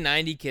do. Only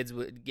 90 kids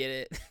would get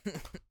it.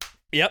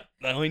 Yep,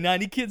 only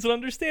 90 kids would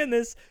understand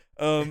this.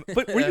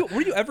 But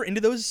were you ever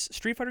into those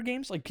Street Fighter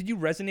games? Like, could you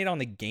resonate on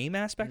the game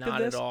aspect of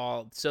this? Not at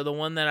all. So the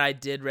one that I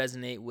did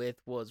resonate with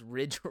was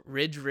Ridge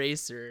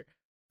Racer.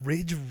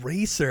 Ridge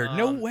Racer,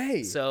 no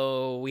way.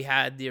 So we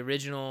had the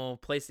original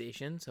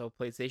PlayStation, so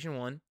PlayStation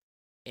 1,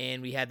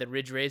 and we had the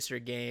Ridge Racer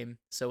game.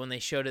 So when they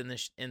showed it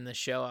in the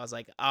show, I was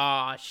like,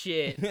 "Ah,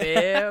 shit,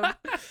 fam."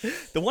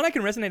 The one I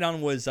can resonate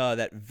on was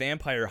that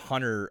Vampire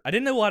Hunter. I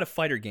didn't know a lot of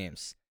fighter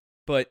games,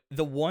 but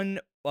the one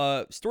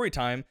story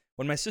time,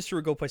 when my sister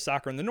would go play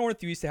soccer in the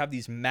north, you used to have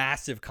these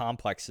massive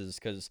complexes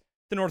because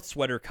the North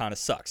sweater kind of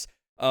sucks.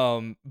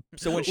 So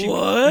when she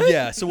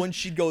so when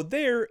she'd go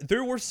there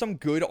were some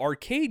good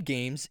arcade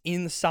games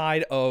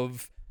inside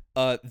of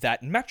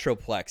that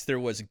Metroplex. There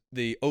was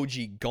the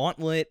OG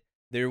Gauntlet.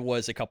 There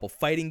was a couple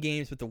fighting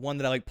games, but the one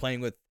that I liked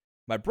playing with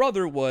my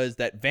brother was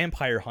that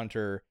Vampire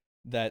Hunter,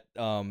 that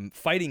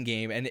fighting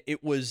game. And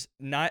it was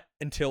not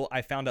until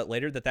I found out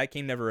later that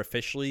game never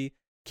officially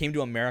came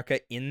to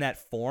America in that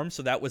form.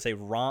 So that was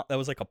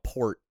like a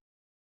port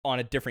on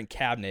a different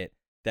cabinet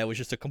that was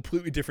just a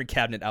completely different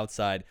cabinet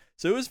outside.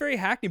 So it was very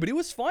hackney, but it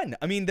was fun.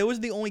 I mean, those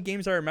are the only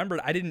games I remembered.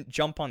 I didn't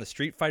jump on the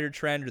Street Fighter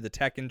trend or the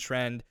Tekken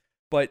trend,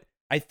 but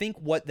I think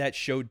what that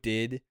show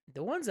did.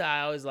 The ones that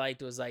I always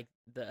liked was like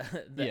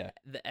the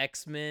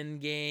X-Men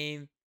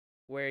game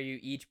where you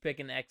each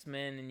pick an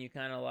X-Men and you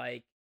kind of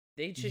like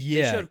they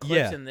showed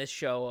clips in this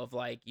show of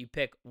like you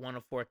pick one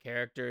of 4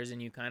 characters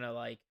and you kind of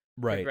like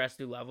progress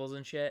through levels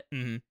and shit.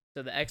 Mm-hmm.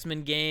 So the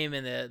X-Men game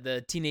and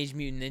the Teenage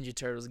Mutant Ninja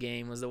Turtles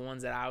game was the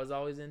ones that I was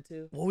always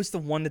into. What was the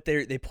one that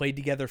they played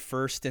together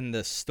first in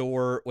the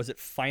store? Was it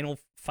Final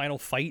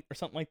Fight or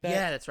something like that?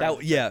 Yeah, that's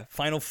right.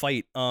 Final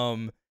Fight.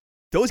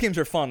 Those games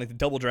are fun, like the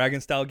Double Dragon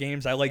style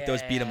games. I like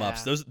those beat 'em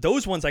ups.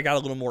 Those ones I got a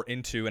little more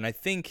into, and I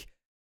think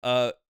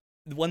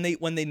when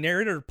they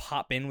narrated or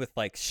pop in with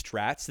like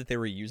strats that they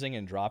were using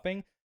and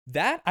dropping,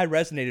 that I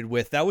resonated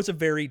with. That was a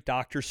very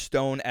Dr.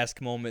 Stone-esque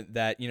moment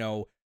that, you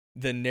know,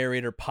 the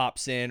narrator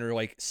pops in or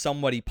like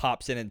somebody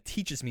pops in and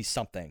teaches me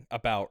something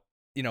about,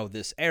 you know,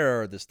 this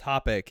era or this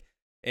topic.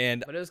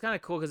 But it was kind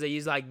of cool because they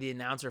used like the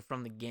announcer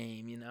from the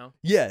game, you know?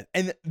 Yeah,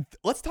 and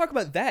let's talk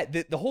about that.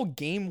 The whole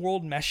game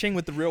world meshing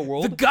with the real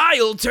world. The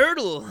Guile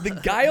Turtle! The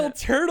Guile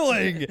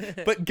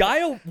turtling! But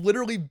Guile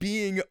literally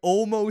being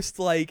almost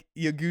like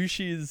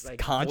Yagushi's like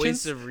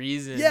conscience. Voice of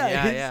reason.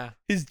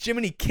 His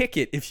Jiminy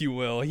Cricket, if you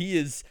will. He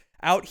is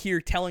out here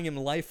telling him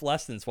life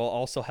lessons while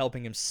also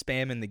helping him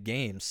spam in the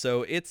game.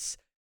 So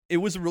it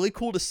was really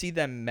cool to see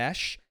them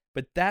mesh,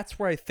 but that's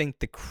where I think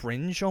the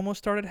cringe almost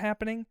started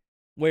happening,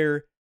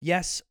 where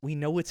yes, we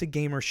know it's a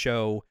gamer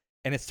show,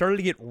 and it started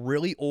to get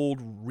really old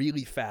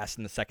really fast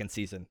in the second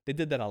season. They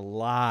did that a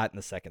lot in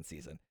the second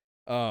season.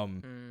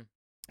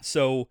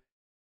 So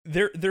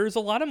there's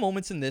a lot of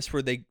moments in this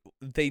where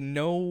they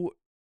know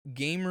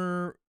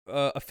gamer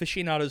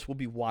aficionados will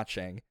be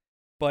watching,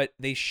 but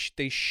they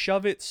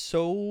shove it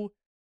so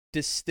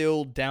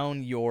distilled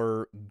down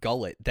your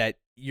gullet that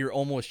you're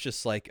almost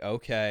just like,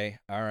 okay,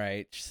 all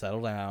right,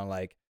 settle down.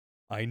 Like,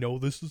 I know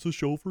this is a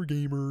show for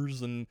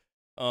gamers, and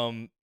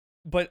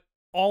but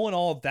all in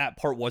all, that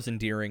part was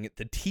endearing.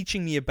 The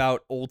teaching me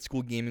about old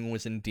school gaming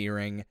was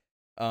endearing.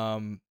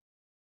 And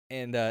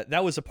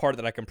that was a part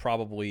that I can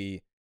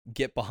probably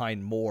get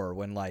behind more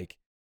when like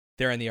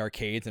they're in the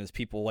arcades and it's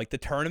people like the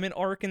tournament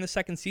arc in the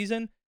second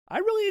season. I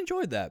really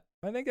enjoyed that.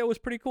 I think that was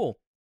pretty cool.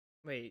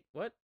 Wait,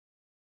 what?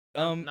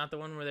 Not the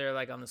one where they're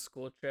like on the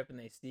school trip and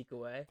they sneak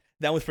away.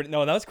 That was that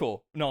was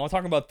cool. No, I'm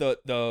talking about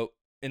the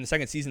in the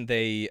second season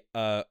they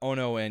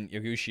Ono and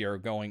Yaguchi are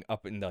going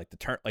up in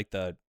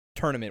the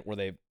tournament where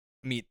they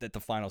meet at the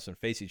finals and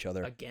face each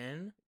other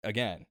again.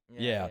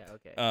 Yeah.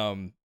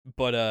 Okay.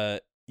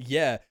 But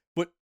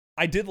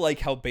I did like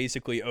how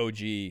basically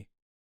OG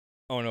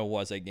Ono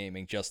was at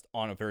gaming, just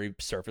on a very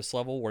surface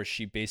level, where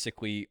she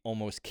basically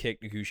almost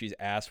kicked Yagushi's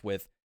ass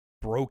with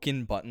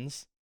broken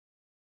buttons.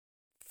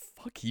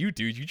 Fuck you,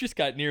 dude. You just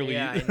got nearly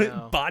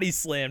body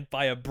slammed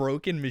by a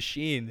broken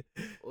machine.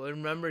 Well,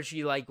 remember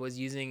she like was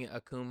using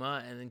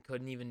Akuma and then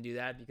couldn't even do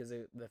that because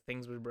the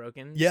things were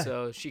broken. Yeah.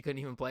 So she couldn't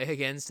even play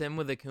against him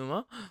with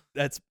Akuma.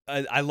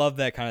 I love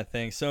that kind of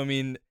thing. So I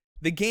mean,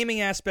 the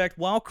gaming aspect,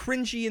 while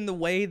cringy in the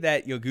way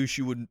that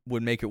Yaguchi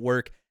would make it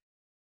work,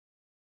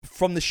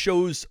 from the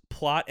show's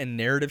plot and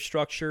narrative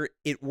structure,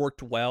 it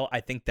worked well. I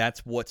think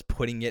that's what's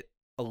putting it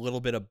a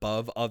little bit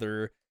above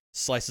other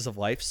slices of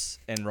lives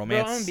and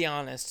romance. Bro, I'm gonna be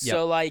honest. Yep.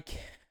 So like,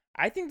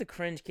 I think the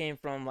cringe came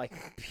from like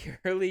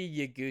purely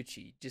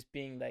Yaguchi just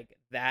being like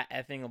that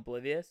effing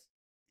oblivious.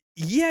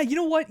 Yeah, you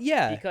know what?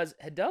 Yeah, because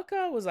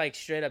Hidaka was like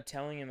straight up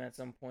telling him at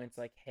some points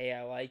like, "Hey,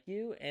 I like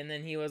you," and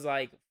then he was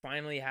like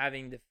finally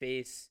having to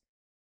face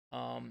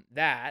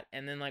that,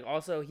 and then like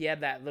also he had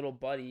that little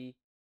buddy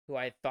who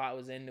I thought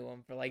was into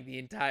him for like the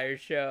entire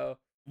show.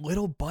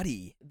 Little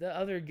buddy, the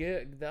other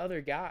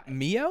guy,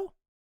 Mio.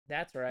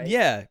 That's right.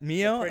 Yeah, The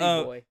Mio. pretty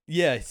boy.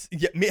 Yes.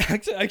 Yeah, me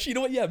actually, you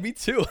know what? Yeah, me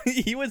too.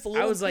 He was a I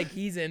little was like,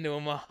 he's into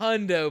him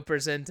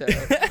 100%.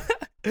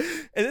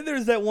 And then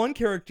there's that one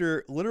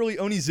character, literally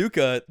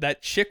Onizuka,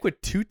 that chick with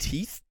 2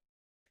 teeth.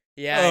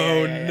 Yeah.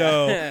 Oh yeah.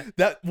 no.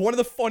 That one of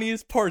the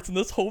funniest parts in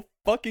this whole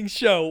fucking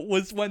show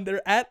was when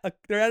they're at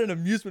an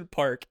amusement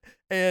park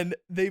and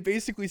they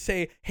basically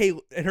say, "Hey,"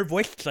 and her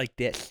voice is like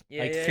this.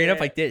 Like straight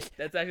up like this.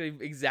 That's actually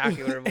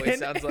exactly what her voice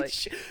sounds like.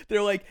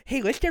 They're like,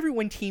 "Hey, let's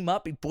everyone team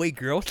up in boy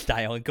girl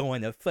style and go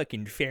on a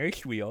fucking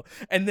Ferris wheel."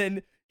 And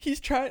then Yagushi's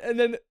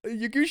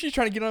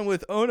trying to get on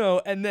with Ono,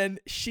 and then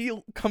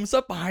she comes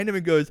up behind him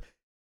and goes,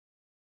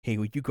 "Hey,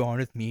 would you go on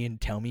with me and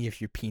tell me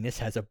if your penis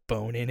has a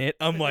bone in it?"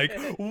 I'm like,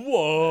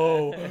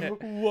 whoa,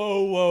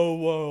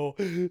 whoa.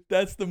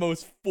 That's the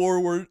most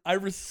forward. I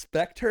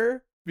respect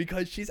her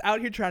because she's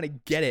out here trying to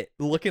get it,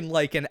 looking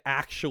like an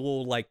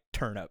actual like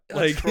turnip.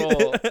 A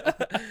troll.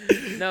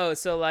 No,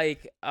 so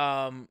like,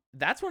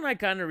 that's when I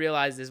kind of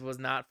realized this was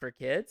not for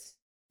kids.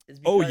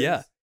 Oh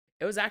yeah.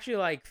 It was actually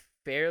like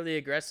fairly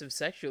aggressive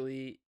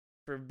sexually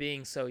for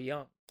being so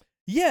young.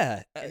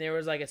 Yeah. And there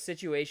was like a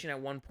situation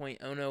at one point,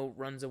 Ono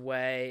runs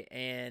away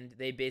and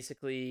they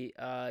basically,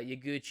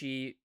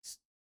 Yaguchi,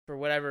 for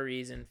whatever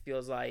reason,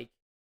 feels like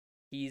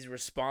he's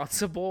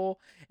responsible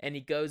and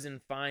he goes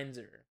and finds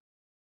her.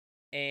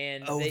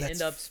 And they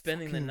end up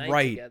spending the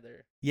night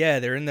together. Yeah,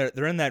 they're in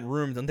that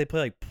room. Don't they play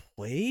like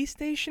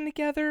PlayStation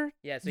together?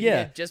 Yeah, so he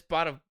had just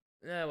bought it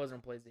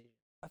wasn't a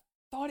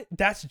PlayStation.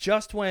 That's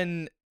just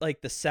when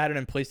like the Saturn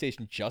and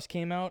PlayStation just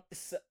came out.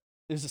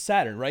 It was a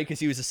Saturn, right? Because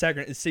he was a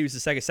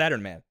Sega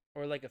Saturn man.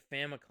 Or like a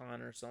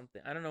Famicom or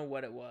something. I don't know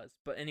what it was,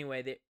 but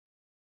anyway,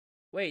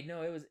 wait,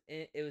 no,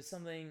 it was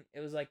something. It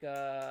was like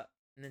a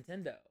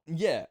Nintendo.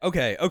 Yeah.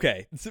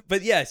 Okay.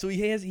 But yeah, so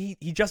he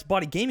just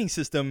bought a gaming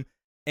system,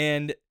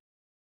 and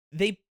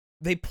they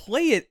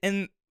play it,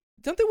 and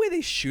don't the way they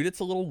shoot it's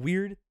a little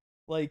weird.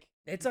 Like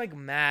it's like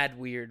mad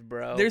weird,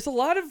 bro. There's a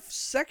lot of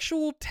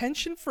sexual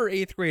tension for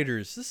 8th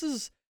graders. This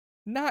is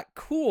not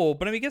cool,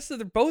 but I mean, I guess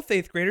they're both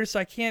 8th graders, so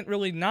I can't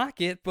really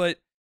knock it, but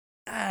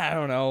I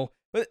don't know.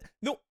 But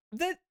no,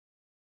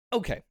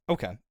 okay.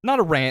 Not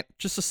a rant,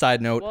 just a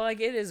side note. Well,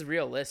 like it is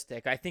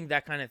realistic. I think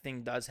that kind of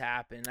thing does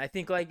happen. I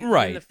think like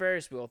right. even the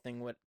Ferris wheel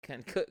thing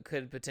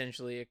could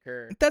potentially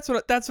occur. That's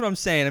what I'm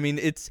saying. I mean,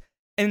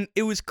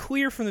 it was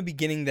clear from the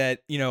beginning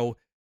that,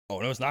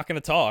 Ono's not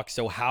going to talk,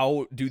 so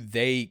how do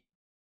they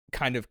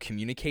kind of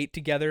communicate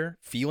together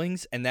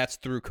feelings? And that's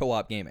through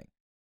co-op gaming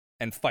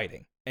and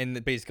fighting.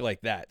 And basically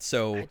like that.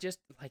 So I just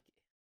like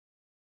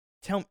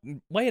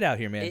lay it out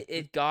here, man.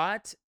 It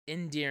got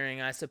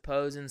endearing, I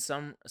suppose, in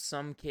some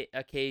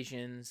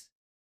occasions,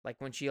 like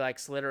when she like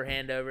slid her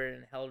hand over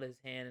and held his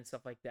hand and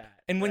stuff like that.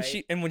 And when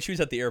she was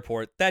at the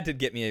airport, that did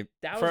get me.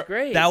 That was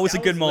great. That was a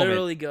good moment.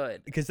 Literally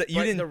good. Because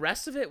the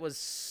rest of it was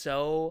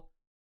so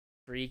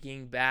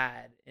freaking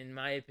bad, in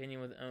my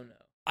opinion, with Ono.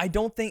 I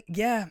don't think.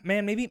 Yeah,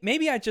 man.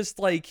 Maybe I just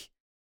like.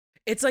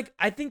 It's like,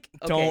 I think...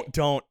 Okay.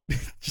 Don't.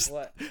 Just,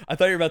 what? I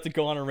thought you were about to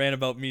go on a rant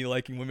about me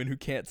liking women who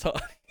can't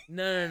talk.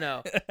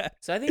 No.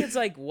 So I think it's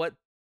like what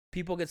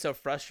people get so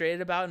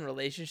frustrated about in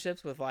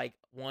relationships with like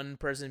one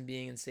person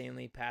being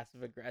insanely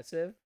passive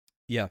aggressive.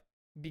 Yeah.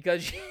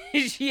 Because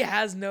she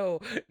has no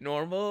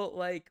normal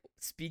like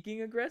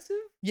speaking aggressive.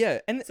 Yeah.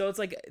 And so it's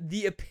like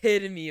the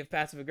epitome of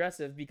passive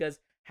aggressive because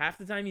half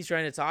the time he's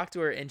trying to talk to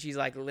her and she's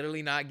like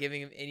literally not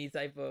giving him any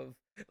type of...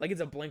 Like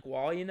it's a blank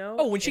wall,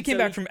 Oh, when she came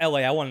back from LA,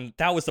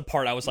 that was the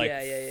part I was like,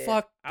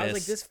 fuck this. I was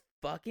like, this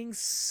fucking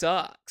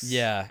sucks.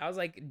 Yeah. I was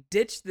like,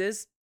 ditch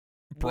this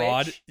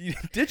broad.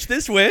 Ditch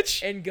this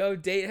witch. And go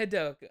date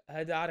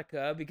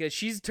Hidaka because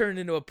she's turned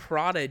into a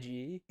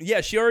prodigy.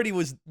 Yeah, she already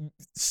was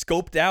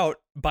scoped out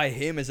by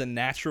him as a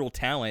natural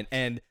talent,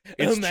 and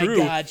it's true. Oh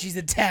my god, she's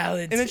a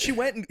talent. And then she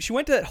went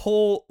to that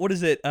whole, what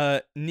is it,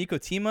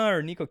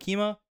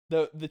 Nikokima?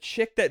 The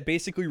chick that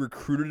basically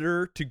recruited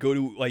her to go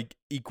to like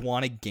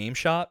Iguana Game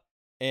Shop,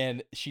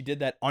 and she did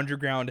that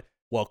underground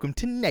welcome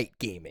to night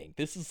gaming.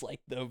 This is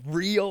like the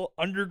real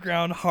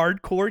underground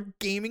hardcore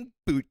gaming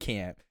boot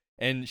camp.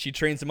 And she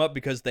trains him up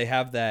because they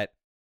have that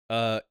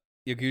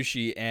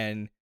Yaguchi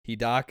and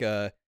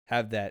Hidaka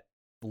have that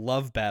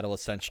love battle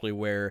essentially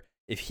where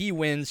if he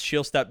wins,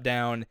 she'll step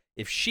down.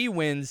 If she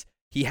wins,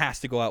 he has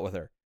to go out with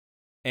her.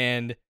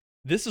 And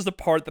this is the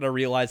part that I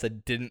realized I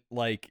didn't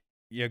like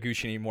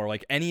Yaguchi anymore.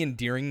 Like any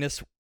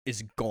endearingness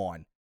is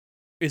gone.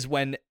 Is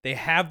when they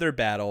have their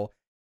battle.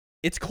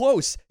 It's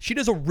close. She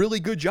does a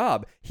really good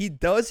job. He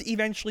does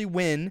eventually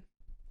win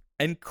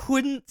and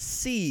couldn't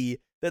see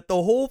that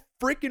the whole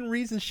freaking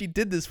reason she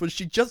did this was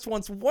she just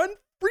wants one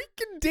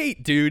freaking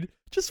date, dude.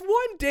 Just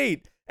one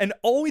date. And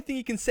only thing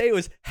he can say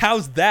was,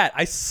 "How's that?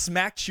 I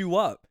smacked you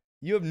up."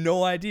 You have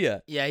no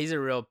idea. Yeah, he's a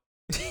real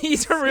turd.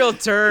 He's a real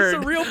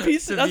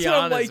piece of... That's what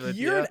I'm like, you're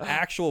you. an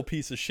actual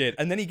piece of shit.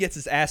 And then he gets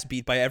his ass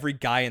beat by every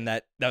guy in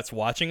that's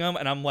watching him.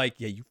 And I'm like,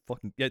 yeah, you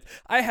fucking...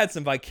 I had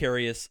some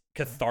vicarious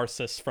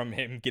catharsis from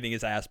him getting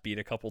his ass beat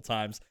a couple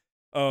times.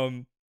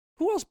 Who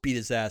Who else beat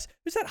his ass?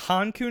 Who's that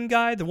Han-kun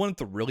guy, the one with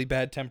the really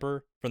bad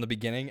temper from the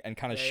beginning and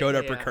kind of showed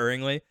up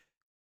recurringly?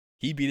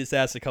 He beat his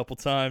ass a couple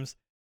times,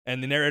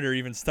 and the narrator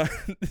even said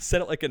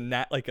it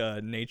like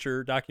a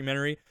nature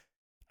documentary.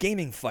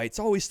 Gaming fights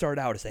always start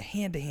out as a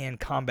hand-to-hand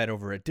combat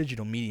over a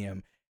digital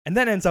medium, and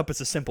then ends up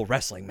as a simple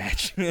wrestling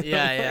match.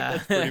 Yeah.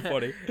 That's pretty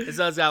funny. It's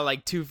always got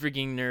like two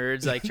freaking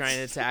nerds like trying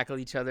to tackle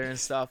each other and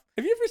stuff.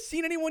 Have you ever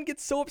seen anyone get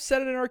so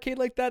upset at an arcade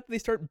like that they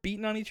start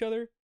beating on each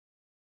other?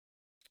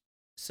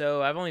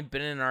 So I've only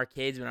been in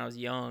arcades when I was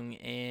young,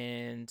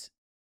 and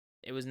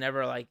it was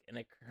never like an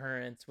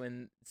occurrence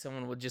when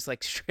someone would just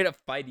like straight up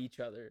fight each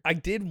other. I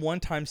did one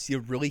time see a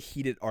really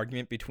heated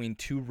argument between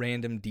two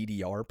random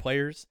DDR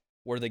players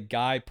where the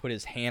guy put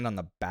his hand on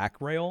the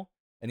back rail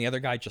and the other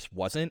guy just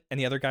wasn't, and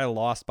the other guy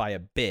lost by a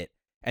bit,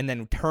 and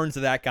then turns to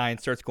that guy and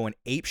starts going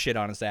apeshit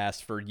on his ass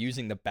for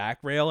using the back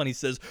rail, and he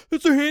says,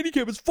 "It's a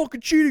handicap, it's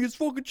fucking cheating,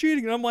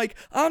 and I'm like,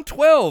 I'm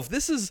 12,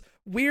 this is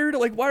weird,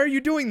 like, why are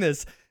you doing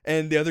this?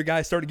 And the other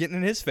guy started getting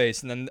in his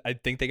face, and then I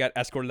think they got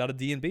escorted out of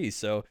D&B,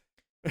 so...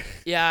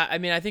 Yeah, I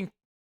mean, I think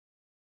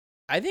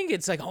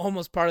it's like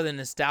almost part of the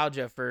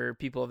nostalgia for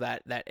people of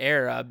that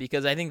era,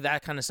 because I think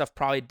that kind of stuff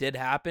probably did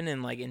happen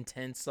in like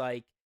intense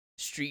like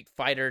Street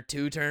Fighter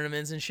 2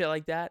 tournaments and shit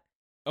like that.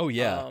 Oh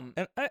yeah,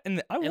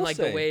 and I will like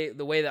say,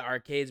 the way the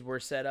arcades were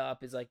set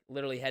up is like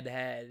literally head to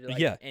head,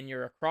 yeah, and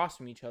you're across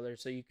from each other,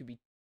 so you could be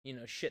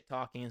shit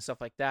talking and stuff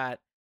like that.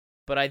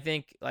 But I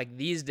think like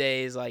these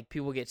days, like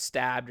people get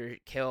stabbed or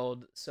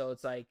killed, so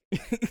it's like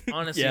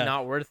honestly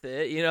not worth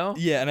it,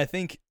 Yeah, and I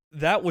think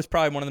that was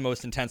probably one of the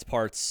most intense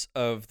parts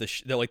of the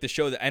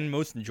show, and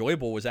most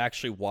enjoyable was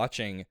actually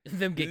watching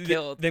them get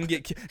killed.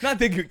 Not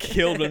they get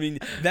killed. I mean,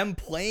 them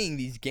playing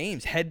these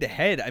games head to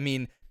head. I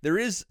mean, there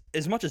is,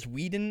 as much as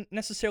we didn't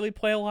necessarily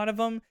play a lot of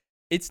them,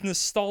 it's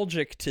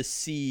nostalgic to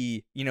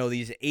see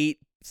these 8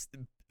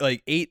 and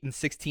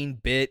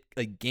 16-bit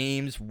like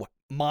games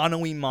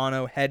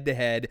mono head to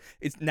head.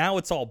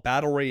 It's all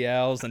battle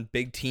royales and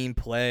big team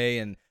play,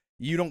 and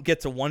you don't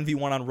get to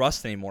 1v1 on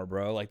Rust anymore,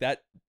 bro. Like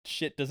that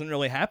shit doesn't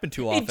really happen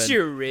too often. It's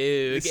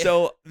rude.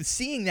 So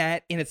seeing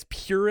that in its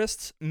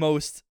purest,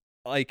 most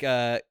like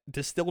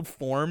distilled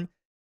form,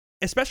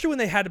 especially when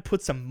they had to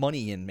put some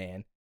money in,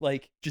 man.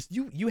 Like just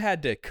you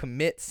had to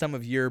commit some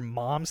of your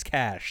mom's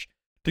cash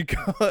to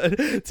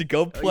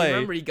go play. You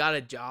remember he got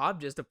a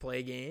job just to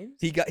play games?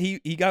 He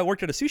got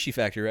worked at a sushi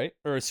factory, right?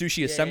 Or a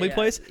sushi assembly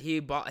place? He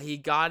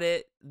got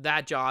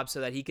that job so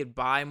that he could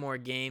buy more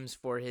games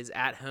for his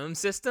at-home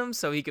system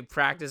so he could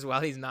practice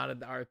while he's not at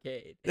the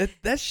arcade.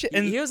 That shit.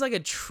 He was like a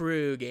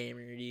true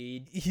gamer,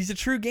 dude. He's a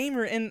true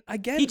gamer, and I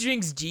get he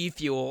drinks G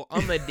Fuel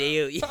on the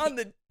daily. On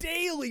the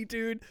daily,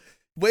 dude.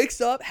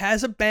 Wakes up,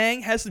 has a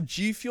bang, has some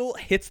G Fuel,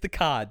 hits the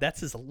COD.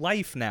 That's his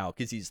life now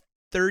because he's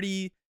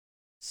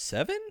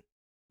 37.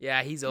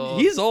 Yeah, he's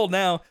old. He's old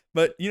now,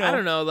 but I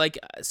don't know. Like,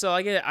 so I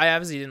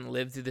obviously didn't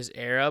live through this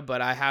era,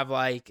 but I have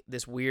like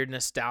this weird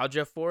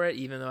nostalgia for it,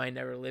 even though I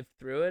never lived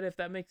through it. If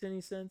that makes any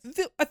sense.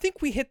 I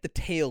think we hit the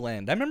tail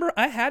end. I remember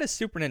I had a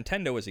Super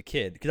Nintendo as a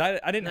kid because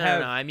I didn't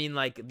have. No, I mean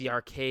like the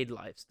arcade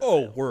lifestyle.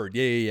 Oh, word,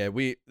 yeah.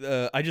 We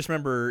I just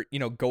remember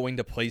going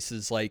to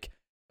places like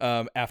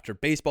after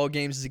baseball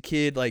games as a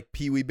kid, like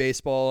Pee Wee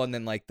baseball, and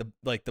then like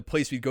the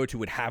place we'd go to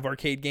would have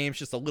arcade games,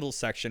 just a little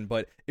section,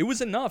 but it was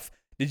enough.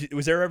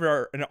 Was there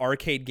ever an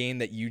arcade game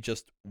that you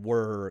just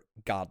were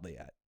godly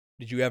at?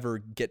 Did you ever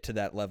get to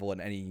that level in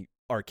any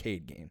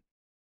arcade game?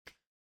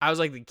 I was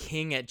like the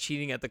king at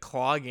cheating at the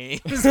claw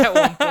games at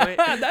one point.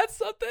 That's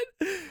something.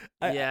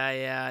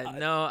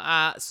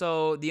 No,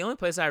 so the only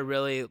place I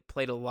really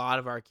played a lot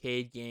of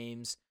arcade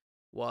games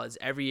was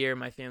every year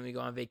my family would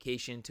go on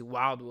vacation to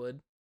Wildwood,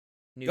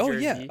 New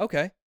Jersey. Oh, yeah,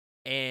 okay.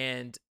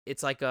 And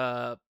it's like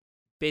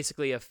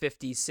basically a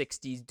 50s,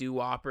 60s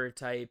doo-wopper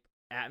type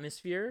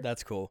atmosphere.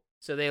 That's cool.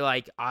 So they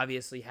like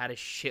obviously had a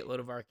shitload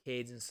of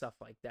arcades and stuff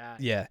like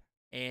that. Yeah.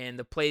 And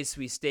the place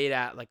we stayed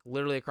at, like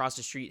literally across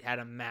the street, had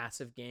a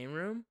massive game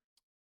room.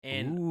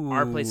 And Ooh.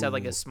 our place had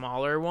like a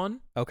smaller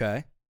one.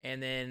 Okay.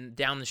 And then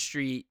down the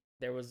street,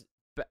 there was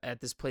at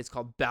this place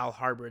called Bal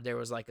Harbor, there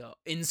was like a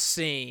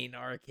insane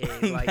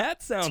arcade. Like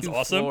that sounds 2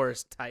 awesome.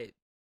 floors type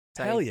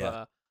Hell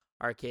yeah.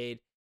 Arcade.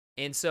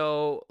 And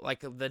so,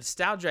 like, the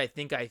nostalgia I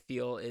think I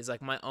feel is,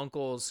 like, my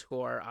uncles, who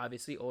are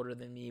obviously older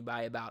than me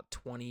by about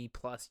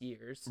 20-plus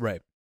years,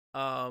 right,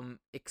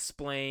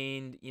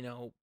 explained,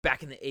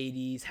 back in the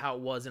 80s how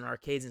it was in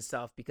arcades and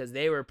stuff, because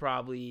they were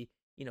probably,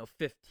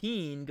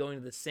 15 going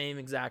to the same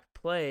exact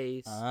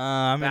place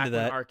I'm back into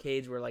when that.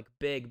 Arcades were, like,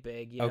 big,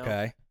 you know?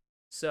 Okay.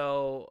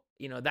 So,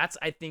 that's,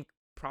 I think,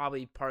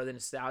 probably part of the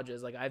nostalgia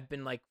is, like, I've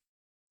been, like,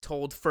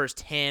 told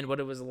firsthand what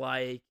it was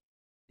like.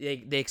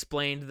 They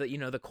explained that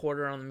the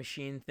quarter on the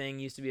machine thing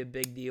used to be a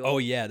big deal. Oh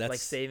yeah, that's like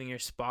saving your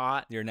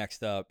spot. You're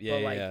next up. Yeah,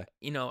 but like,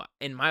 yeah.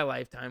 In my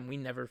lifetime, we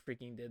never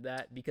freaking did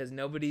that because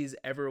nobody's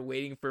ever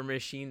waiting for a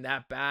machine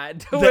that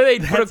bad where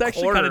they put a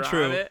quarter on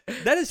true. it.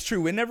 That is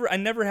true. I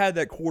never had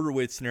that quarter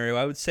weight scenario.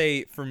 I would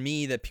say for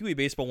me that Pee Wee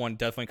baseball one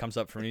definitely comes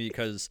up for me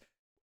because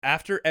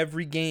after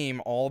every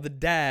game, all the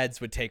dads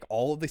would take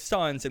all of the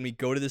sons and we'd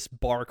go to this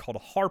bar called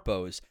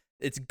Harpo's.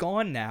 It's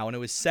gone now, and it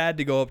was sad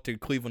to go up to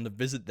Cleveland to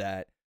visit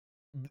that.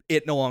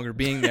 It no longer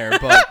being there,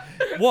 but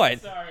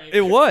what? Sorry.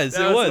 It was.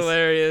 That it was was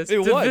hilarious.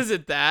 It to was.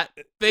 visit that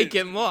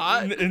vacant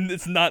lot. And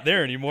it's not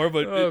there anymore.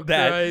 But Oh,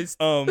 that. Christ.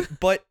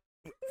 But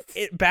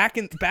back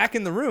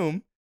in the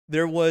room,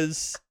 there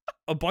was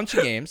a bunch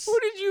of games. Who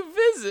did you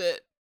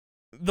visit?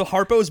 The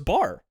Harpo's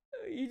bar.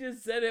 You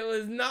just said it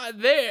was not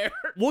there.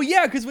 Well,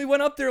 yeah, because we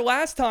went up there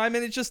last time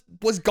and it just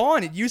was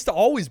gone. It used to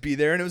always be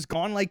there, and it was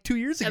gone like 2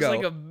 years As ago.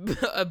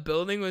 like a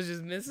building was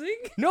just missing.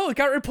 No, it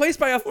got replaced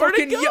by a Where'd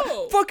it fucking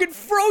go? fucking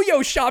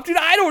froyo shop, dude.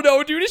 I don't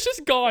know, dude. It's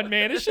just gone,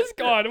 man. It's just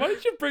gone. Why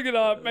did you bring it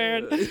up,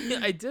 man?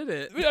 I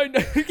didn't. I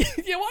know.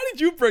 Yeah, why did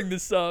you bring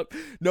this up?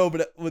 No,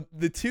 but with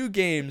the 2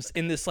 games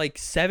in this like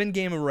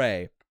 7-game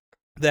array,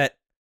 that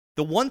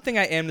the one thing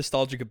I am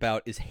nostalgic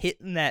about is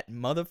hitting that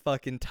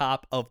motherfucking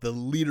top of the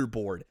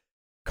leaderboard.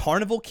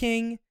 Carnival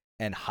King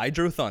and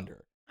Hydro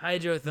Thunder.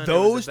 Hydro Thunder.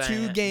 Those was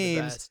 2 the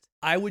games, best.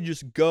 I would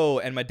just go,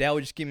 and my dad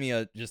would just give me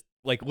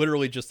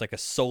literally just like a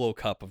solo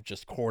cup of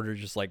just quarters,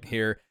 just like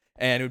here,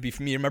 and it would be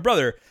for me and my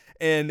brother,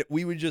 and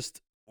we would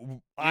just.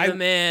 You're the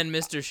man,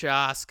 Mr.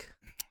 Shosk.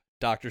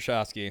 Dr.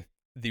 Shosky,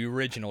 the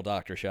original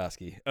Dr.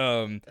 Shosky.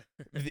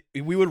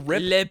 We would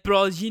rip Le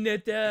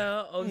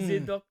progeniteur of the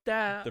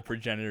doctor. the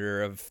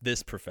progenitor of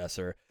this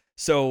professor.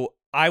 So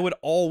I would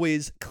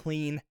always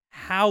clean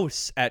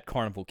house at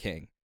Carnival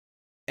King,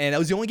 and that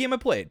was the only game I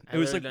played. It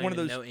was like one of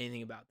those. Know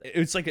anything about that? It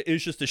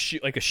was just a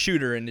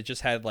shooter, and it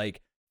just had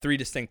like 3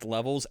 distinct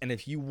levels. And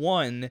if you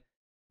won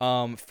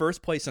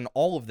first place in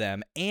all of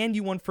them, and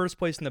you won first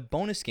place in the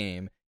bonus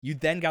game, you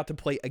then got to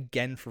play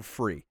again for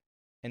free.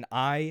 And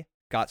I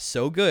got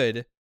so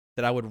good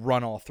that I would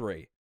run all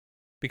 3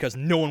 because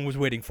no one was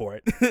waiting for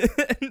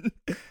it.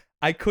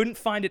 I couldn't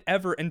find it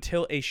ever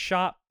until a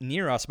shop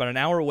near us, about an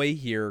hour away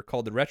here,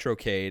 called the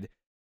Retrocade,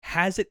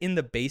 has it in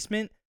the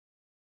basement,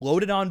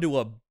 loaded onto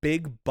a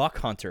big buck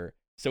hunter.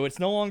 So it's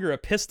no longer a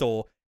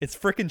pistol, it's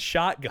freaking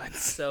shotguns.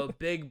 So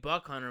Big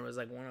Buck Hunter was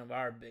like one of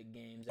our big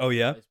games. Oh,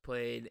 yeah? We always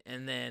played,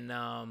 and then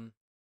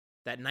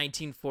that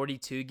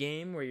 1942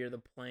 game where you're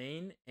the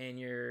plane and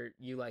you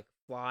like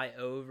fly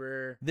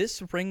over.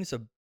 This rings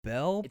a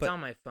bell, It's but on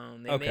my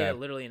phone. They Okay. made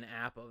literally an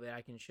app of it.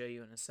 I can show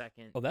you in a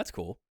second. oh, that's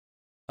cool.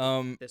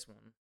 This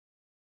one.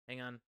 Hang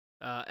on.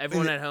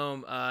 Everyone at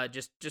home,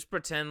 just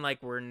pretend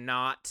like we're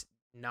not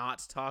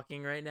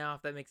talking right now,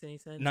 if that makes any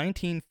sense.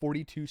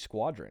 1942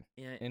 Squadron.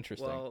 Yeah.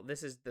 Interesting. Well,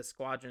 this is the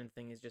squadron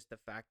thing is just the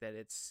fact that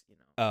it's,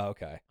 Oh,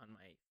 okay. on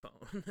my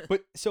phone.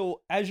 But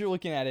so as you're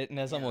looking at it, and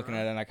as I'm Yeah. looking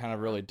at it, and I kind of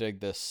really dig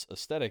this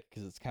aesthetic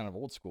because it's kind of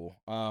old school.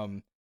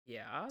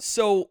 Yeah.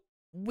 So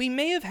we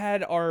may have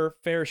had our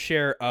fair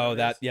share. Oh,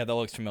 This? that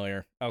looks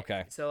familiar.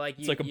 Okay, So like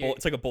it's like a bullet.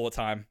 It's like a bullet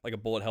time, like a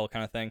bullet hell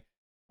kind of thing.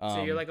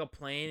 So you're like a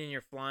plane and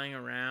you're flying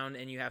around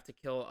and you have to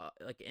kill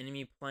like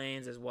enemy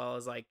planes as well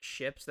as like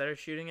ships that are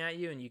shooting at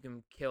you, and you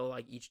can kill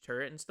like each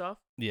turret and stuff.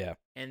 yeah.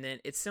 And then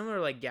it's similar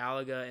to like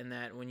Galaga in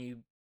that when you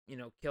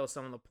kill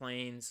some of the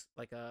planes,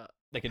 like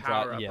They could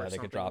power drop. up Yeah, or they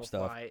something could drop will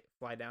stuff.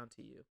 fly down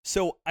to you.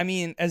 So I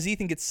mean, as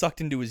Ethan gets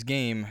sucked into his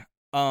game,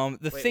 the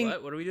Wait, thing.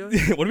 what are we doing?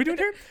 What are we doing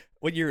here?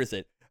 What year is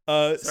it?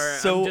 Sorry,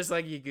 so I'm just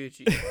like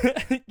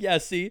Yaguchi. yeah.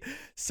 See,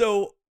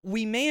 so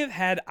we may have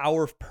had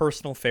our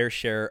personal fair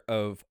share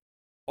of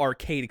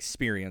arcade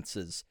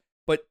experiences,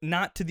 but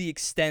not to the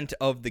extent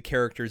of the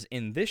characters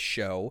in this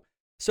show.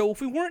 So if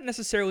we weren't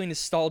necessarily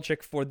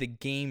nostalgic for the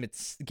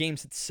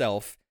games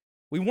itself,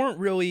 we weren't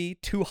really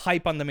too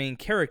hype on the main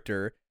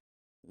character.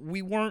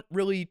 We weren't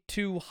really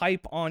too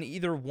hype on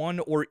either one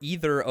or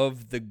either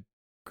of the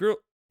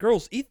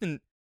girls.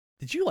 Ethan,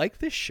 did you like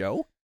this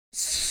show?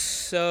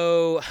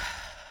 So,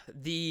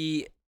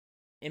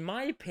 in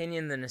my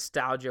opinion, the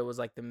nostalgia was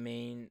like the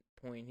main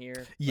point here.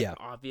 Like, Yeah.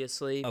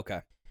 obviously.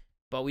 Okay.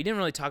 But we didn't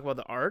really talk about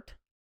the art.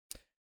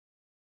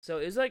 So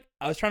it was like,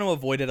 I was trying to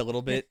avoid it a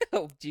little bit.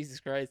 oh Jesus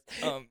Christ,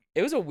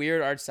 it was a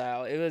weird art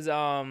style. It was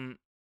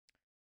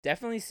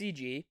definitely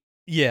CG,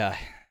 Yeah.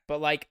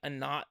 but like a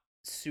not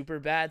super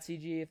bad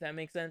CG, if that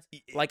makes sense.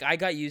 Like I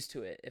got used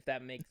to it, if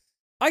that makes.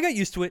 I got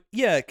used to it.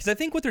 Yeah, because I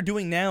think what they're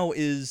doing now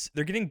is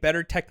they're getting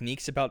better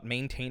techniques about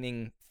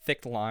maintaining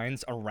thick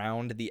lines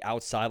around the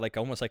outside, like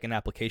almost like an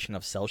application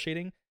of cell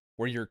shading,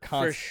 where you're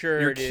For sure,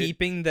 you're dude.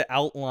 keeping the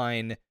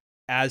outline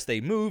as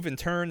they move and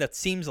turn. That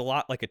seems a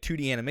lot like a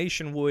 2D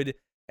animation would,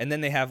 and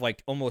then they have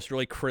like almost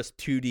really crisp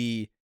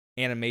 2D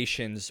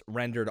animations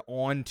rendered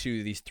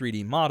onto these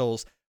 3D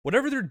models.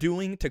 Whatever they're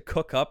doing to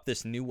cook up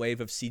this new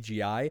wave of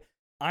CGI,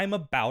 I'm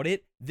about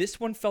it. This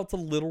one felt a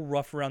little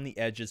rough around the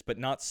edges, but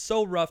not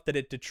so rough that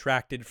it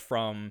detracted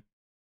from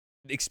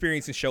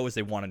experiencing the show as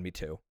they wanted me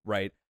to,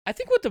 right? I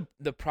think what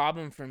the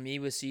problem for me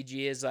with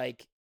CG is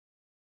like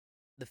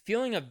the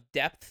feeling of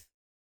depth.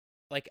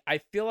 Like I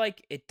feel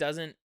like it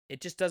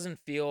just doesn't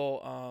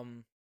feel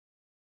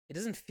it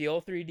doesn't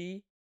feel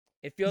 3D.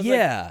 It feels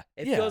Yeah.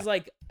 it feels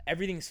like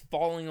everything's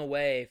falling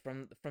away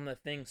from the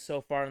thing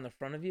so far in the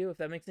front of you, if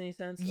that makes any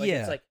sense. Like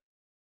Yeah. it's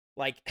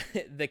like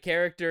the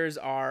characters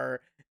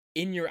are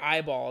in your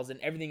eyeballs and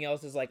everything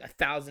else is like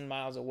 1,000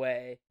 miles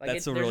away. Like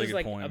That's a there's really just good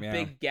like point, a yeah.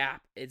 big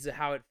gap. It's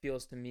how it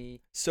feels to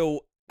me.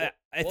 So I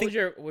What think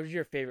was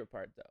your favorite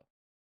part though?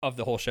 of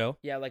the whole show.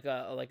 Yeah, like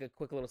a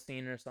quick little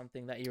scene or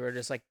something that you were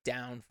just like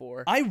down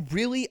for. I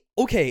really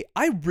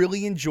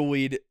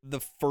enjoyed the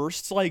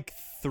first like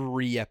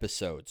 3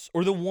 episodes,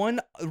 or the one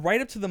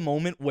right up to the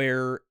moment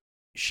where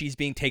she's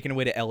being taken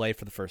away to LA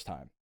for the first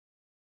time.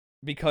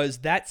 Because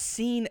that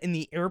scene in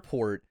the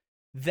airport,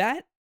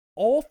 that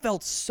all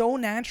felt so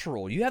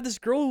natural. You have this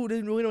girl who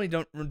really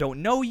don't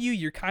know you.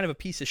 You're kind of a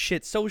piece of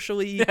shit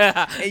socially.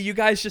 And you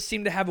guys just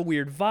seem to have a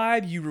weird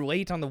vibe. You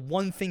relate on the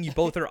one thing you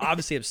both are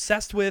obviously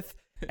obsessed with.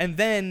 And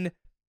then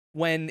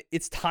when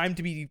it's time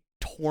to be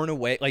torn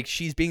away, like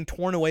she's being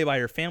torn away by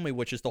her family,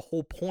 which is the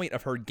whole point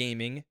of her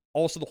gaming,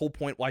 also the whole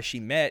point why she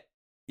met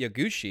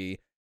Yaguchi,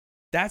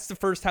 that's the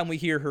first time we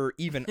hear her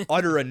even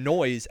utter a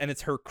noise, and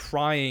it's her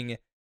crying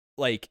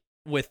like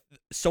with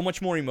so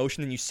much more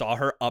emotion than you saw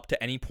her up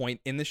to any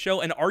point in the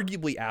show, and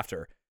arguably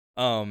after.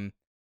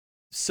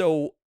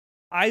 So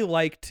I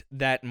liked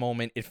that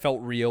moment. It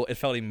felt real. It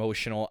felt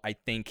emotional. I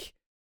think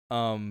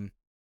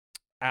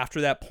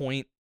after that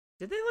point,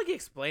 did they like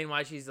explain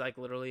why she's like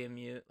literally a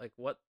mute? Like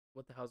what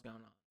the hell's going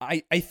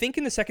on? I think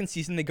in the second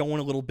season they go on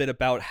a little bit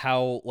about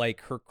how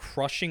like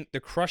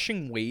the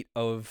crushing weight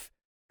of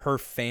her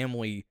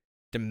family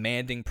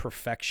demanding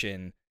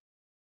perfection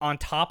on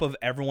top of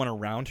everyone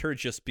around her,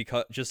 just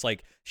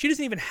like she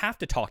doesn't even have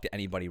to talk to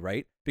anybody,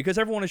 right? Because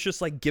everyone is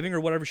just like giving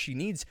her whatever she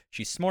needs.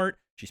 She's smart,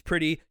 she's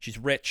pretty, she's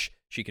rich,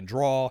 she can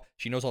draw,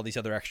 she knows all these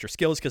other extra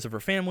skills because of her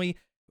family.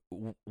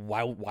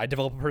 Why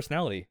develop a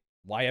personality?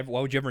 Why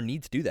would you ever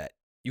need to do that?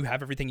 You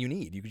have everything you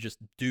need. You could just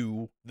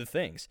do the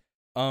things.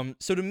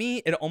 So to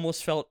me, it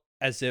almost felt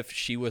as if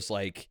she was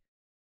like,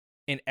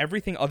 in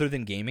everything other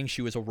than gaming,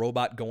 she was a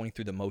robot going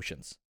through the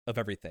motions of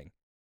everything.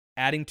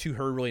 Adding to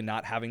her really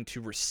not having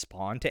to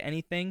respond to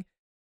anything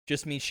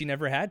just means she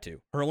never had to.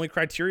 Her only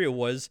criteria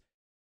was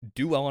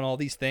do well in all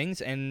these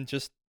things, and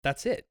just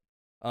that's it.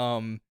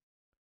 Yeah,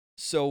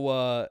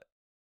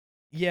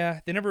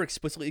 they never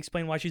explicitly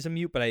explain why she's a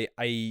mute, but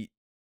I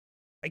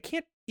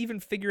can't even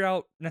figure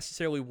out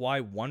necessarily why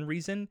one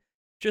reason.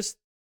 Just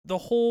the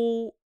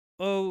whole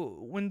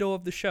window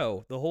of the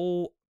show, the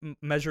whole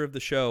measure of the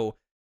show,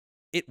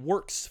 it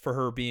works for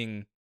her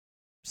being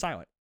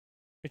silent.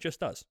 It just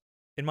does,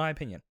 in my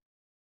opinion.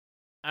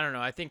 I don't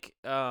know. I think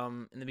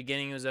in the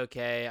beginning it was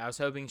okay. I was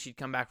hoping she'd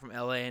come back from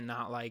LA and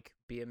not like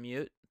be a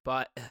mute,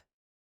 but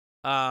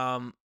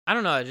I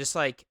don't know. Just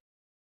like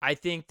I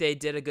think they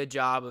did a good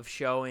job of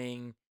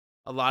showing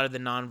a lot of the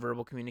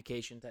nonverbal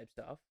communication type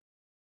stuff.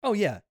 Oh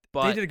yeah,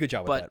 But they did a good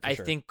job with that. I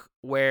think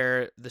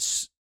where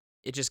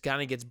it just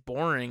kind of gets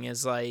boring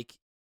is like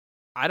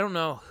I don't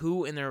know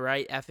who in their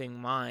right effing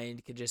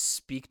mind could just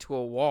speak to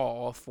a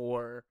wall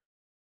for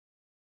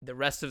the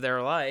rest of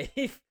their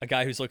life. A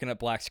guy who's looking at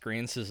black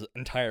screens his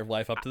entire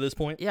life up to this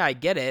point. Yeah, I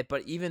get it,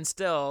 but even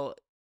still,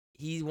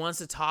 he wants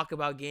to talk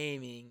about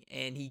gaming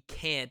and he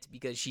can't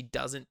because she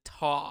doesn't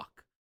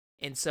talk.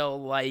 And so,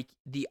 like,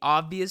 the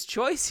obvious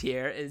choice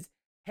here is,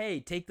 hey,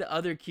 take the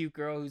other cute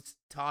girl who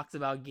talks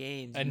about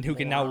games And who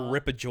can now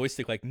rip a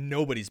joystick like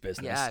nobody's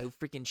business. Yeah, who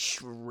freaking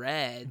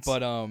shreds.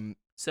 But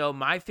so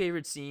my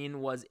favorite scene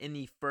was in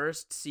the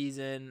first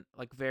season,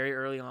 like very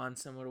early on,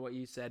 similar to what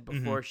you said,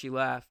 before she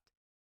left.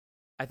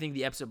 I think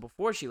the episode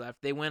before she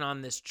left, they went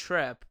on this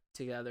trip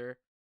together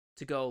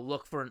to go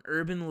look for an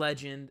urban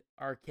legend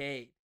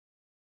arcade.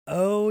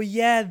 Oh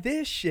yeah,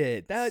 this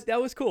shit. That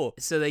was cool.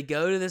 So they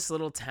go to this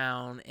little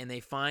town and they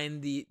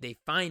find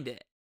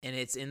it, and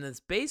it's in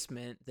this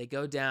basement. They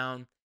go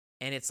down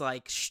and it's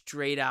like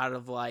straight out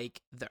of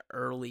like the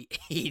early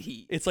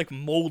 80s. It's like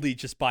moldy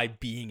just by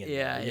being in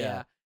there.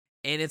 Yeah.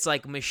 And it's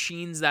like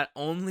machines that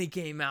only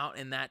came out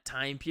in that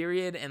time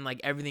period, and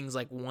like everything's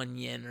like 1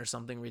 yen or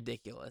something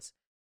ridiculous.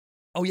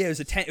 Oh yeah,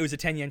 it was a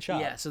 10 yen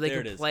shop. Yeah, so they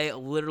could play it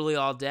literally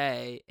all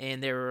day,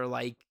 and they were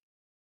like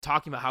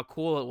talking about how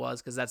cool it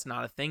was because that's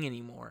not a thing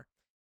anymore.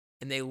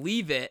 And they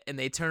leave it and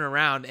they turn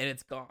around and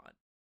it's gone.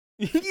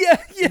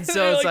 yeah. And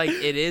so it's like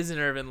it is an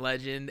urban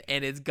legend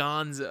and it's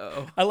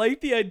gonzo. I like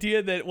the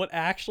idea that what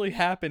actually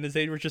happened is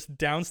they were just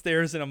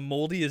downstairs in a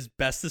moldy,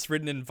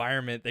 asbestos-ridden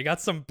environment. They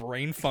got some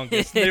brain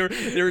fungus. They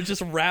were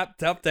just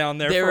wrapped up down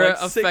there. They for were like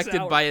 6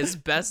 affected hours. by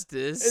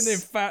asbestos. And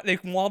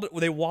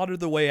they watered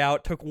the way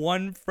out, took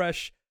one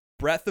fresh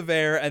breath of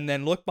air, and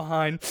then looked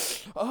behind.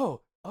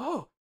 Oh,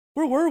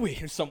 where were we?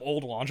 Some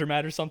old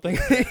laundromat or something.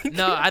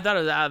 No, I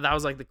thought that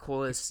was like the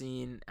coolest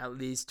scene, at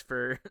least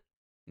for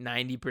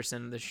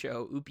 90% of the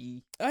show.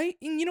 Oopie. And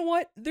you know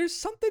what? There's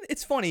something.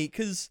 It's funny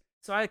because.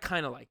 So I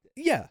kind of liked it.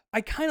 Yeah,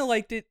 I kind of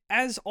liked it.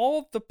 As all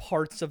of the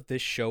parts of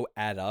this show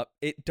add up,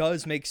 it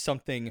does make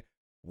something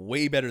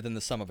way better than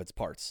the sum of its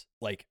parts.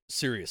 Like,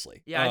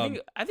 seriously. Yeah, I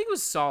think it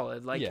was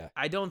solid. Like, yeah.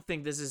 I don't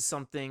think this is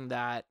something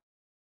that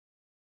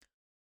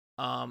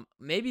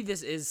Maybe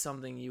this is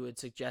something you would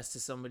suggest to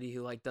somebody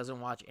who like doesn't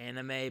watch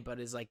anime but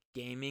is like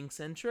gaming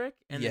centric,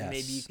 and then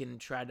maybe you Yes. can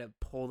try to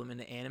pull them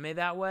into anime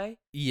that way.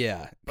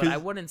 Yeah. But I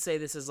 'cause- wouldn't say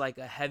this is like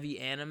a heavy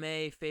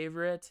anime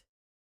favorite.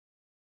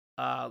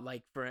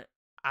 Like for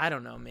I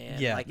don't know,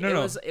 man. Yeah, Like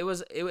no.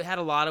 it had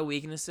a lot of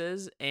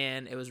weaknesses,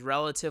 and it was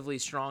relatively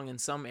strong in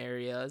some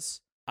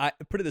areas. I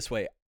put it this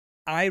way.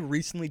 I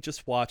recently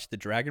just watched the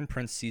Dragon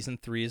Prince season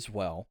 3 as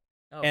well.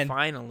 Oh, And-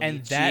 finally,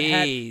 And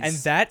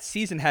jeez. that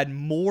season had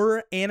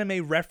more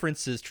anime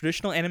references,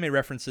 traditional anime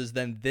references,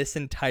 than this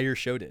entire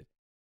show did.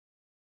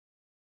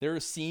 There were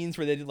scenes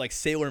where they did like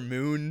Sailor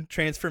Moon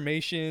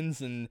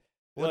transformations and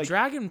Well, like,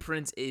 Dragon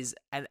Prince is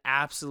an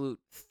absolute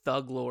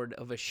thug lord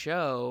of a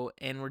show,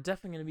 and we're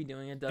definitely going to be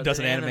doing a does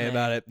an anime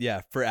about it.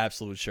 Yeah, for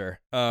absolute sure.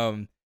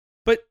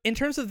 But in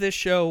terms of this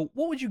show,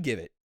 what would you give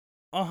it?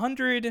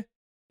 100,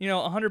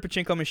 100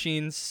 pachinko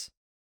machines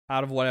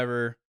out of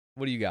whatever.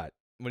 What do you got?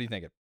 What do you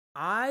think?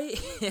 I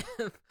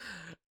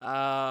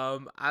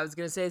I was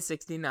gonna say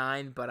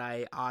 69, but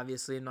I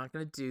obviously am not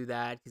gonna do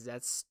that because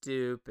that's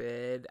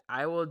stupid.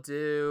 I will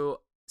do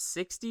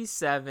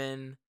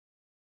 67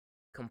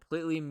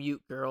 completely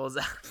mute girls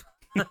out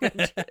of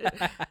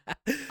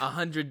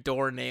 100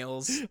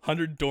 doornails.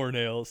 100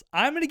 doornails.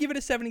 I'm gonna give it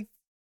a 72.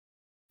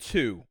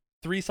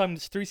 Three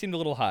seemed a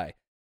little high.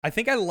 I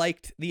think I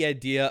liked the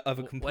idea of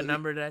a complete. What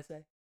number did I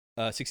say?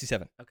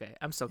 67. Okay,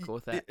 I'm so cool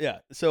with that. Yeah.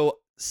 So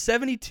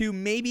 72,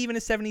 maybe even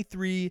a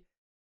 73.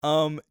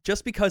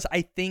 Just because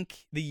I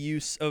think the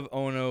use of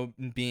Ono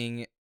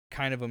being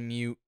kind of a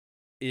mute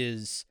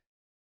is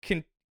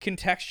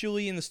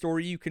contextually in the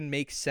story, you can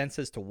make sense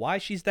as to why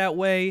she's that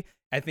way.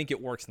 I think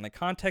it works in the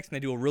context, and they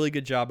do a really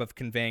good job of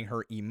conveying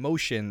her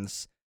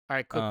emotions. All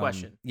right, quick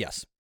question.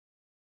 Yes.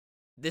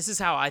 This is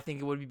how I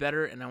think it would be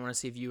better, and I want to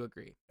see if you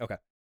agree. Okay.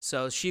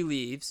 So she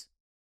leaves.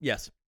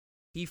 Yes.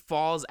 He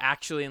falls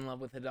actually in love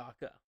with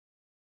Hidaka.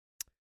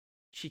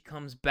 She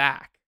comes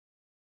back.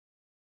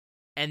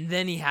 And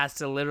then he has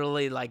to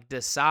literally like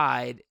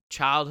decide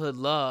childhood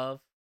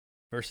love.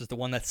 Versus the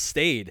one that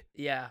stayed.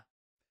 Yeah.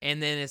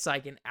 And then it's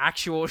like an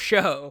actual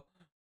show.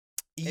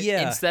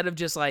 Yeah. Instead of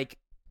just like,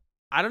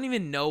 I don't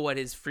even know what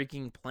his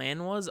freaking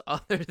plan was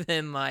other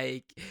than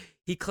like,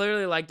 he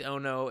clearly liked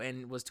Ono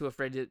and was too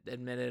afraid to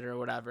admit it or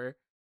whatever.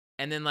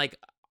 And then like,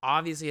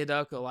 obviously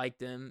Hidaka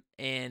liked him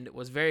and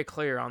was very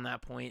clear on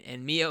that point.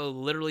 And Mio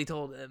literally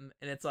told him.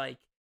 And it's like,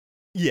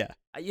 Yeah.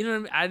 you know what I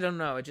mean? I don't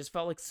know. It just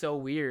felt like so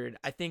weird.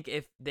 I think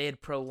if they had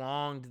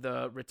prolonged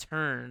the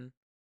return,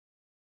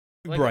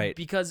 like, Right.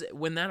 Because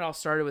when that all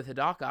started with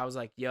Hidaka, I was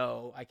like,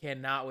 "Yo, I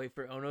cannot wait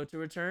for Ono to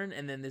return,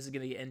 and then this is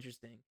gonna get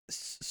interesting."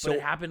 So But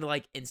it happened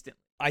like instantly.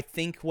 I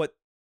think what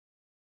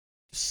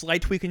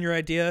slight tweak in your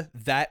idea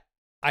that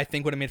I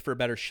think would have made for a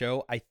better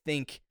show. I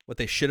think what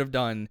they should have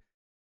done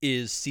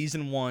is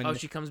season 1. Oh,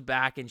 she comes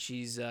back and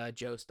she's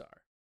Joestar.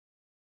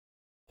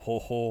 Ho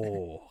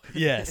ho.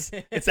 Yes.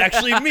 It's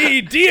actually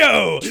me,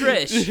 Dio.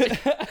 Trish.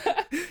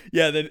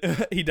 Yeah, then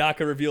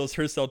Hidaka reveals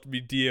herself to be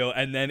Dio,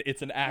 and then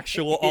it's an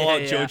actual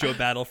all-out Yeah. JoJo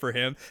battle for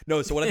him.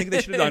 No, so what I think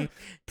they should have done,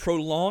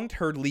 prolonged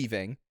her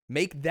leaving,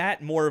 make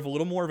that a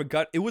little more of a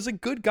gut. It was a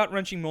good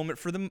gut-wrenching moment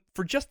for them,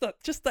 for just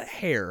the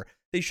hair.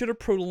 They should have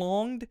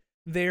prolonged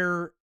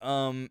their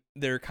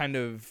kind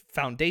of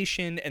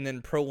foundation and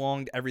then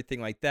prolonged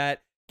everything like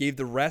that. Gave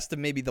the rest of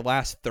maybe the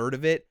last third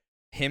of it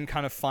him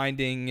kind of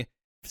finding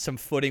some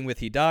footing with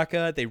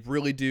Hidaka. They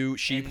really do.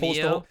 She And pulls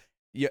the Mio? whole.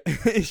 Yeah,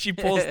 she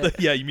pulls the.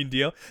 Yeah, you mean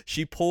Dio?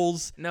 She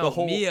pulls No, the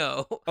whole.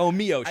 Mio. Oh,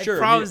 Mio, sure. I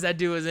promise that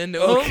dude was into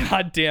Oh him.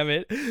 god damn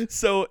it.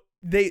 So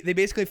they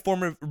basically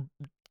form a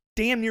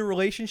damn near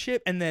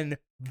relationship, and then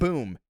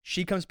boom,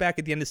 she comes back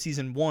at the end of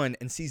season 1,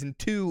 and season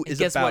 2 And is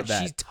guess about what?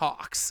 that. She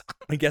talks.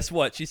 And guess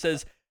what? She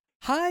says,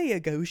 "Hi,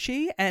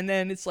 Agoshi," and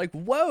then it's like,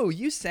 "Whoa,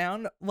 you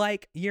sound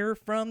like you're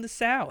from the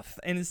South."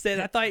 And instead,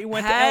 I thought you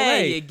went to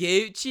Hey, LA.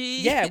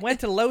 Gucci. Yeah, I went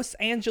to Los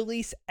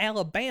Angeles,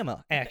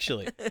 Alabama,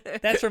 actually.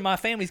 That's where my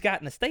family's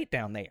got an estate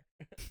down there.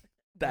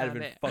 That'd have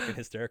been man. fucking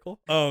hysterical.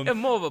 It's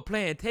more of a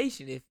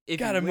plantation, if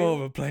Got you a will. more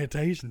of a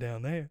plantation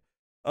down there.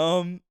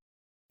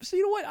 So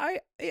you know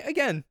what?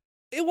 Again,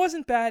 it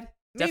wasn't bad.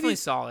 Definitely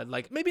solid.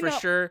 Like maybe for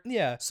not- sure,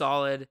 Yeah.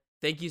 solid.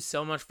 Thank you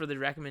so much for the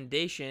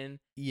recommendation.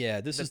 Yeah,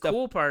 this The is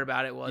cool part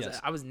about it was Yes.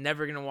 I was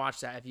never gonna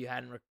watch that if you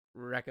hadn't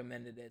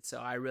recommended it. So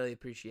I really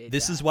appreciate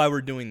This that. is why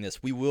we're doing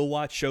this. We will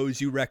watch shows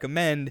you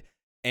recommend,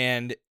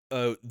 and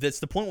that's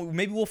the point.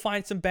 Maybe we'll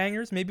find some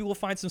bangers. Maybe we'll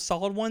find some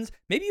solid ones.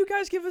 Maybe you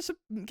guys give us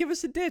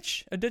a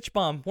ditch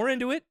bomb. We're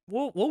into it.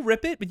 We'll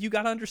rip it, but you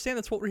gotta understand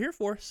that's what we're here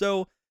for.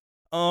 So,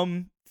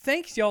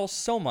 thanks y'all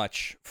so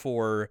much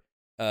for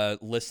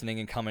listening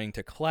and coming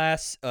to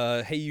class.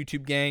 Hey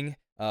YouTube gang,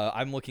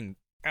 I'm looking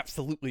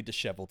absolutely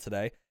disheveled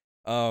today.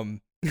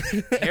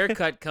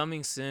 Haircut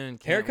coming soon.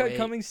 Can't Haircut wait.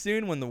 coming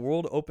soon when the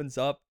world opens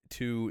up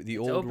to the It's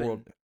old open.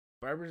 world.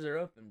 Barbers are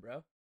open,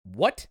 bro.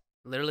 What?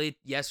 Literally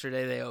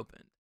yesterday they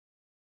opened.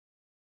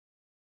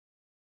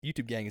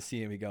 YouTube gang is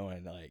seeing me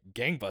going like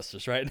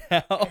gangbusters right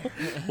now.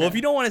 Well, if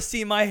you don't want to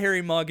see my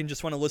hairy mug and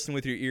just want to listen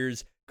with your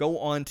ears, go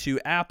on to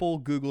Apple,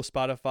 Google,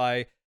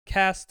 Spotify,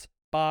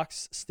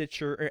 CastBox,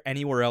 Stitcher, or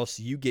anywhere else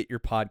you get your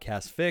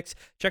podcast fix.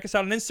 Check us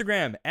out on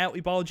Instagram at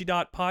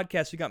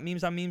weebology.podcast. We got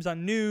memes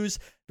on news,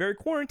 very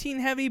quarantine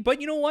heavy,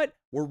 but you know what?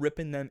 We're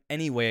ripping them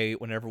anyway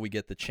whenever we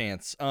get the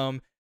chance.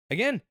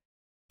 Again,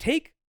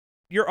 take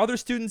your other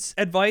students'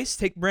 advice,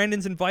 take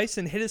Brandon's advice,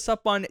 and hit us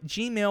up on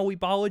Gmail,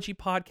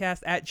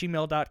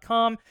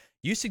 weebologypodcast@gmail.com.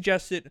 You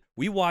suggest it,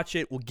 we watch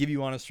it, we'll give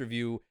you honest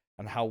review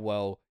on how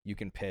well you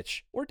can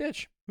pitch or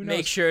ditch. Who knows?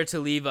 Make sure to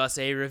leave us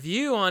a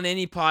review on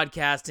any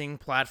podcasting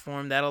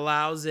platform that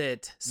allows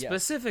it. Yes.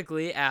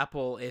 Specifically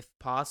Apple, if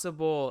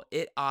possible.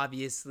 It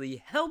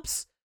obviously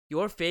helps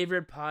your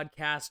favorite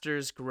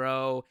podcasters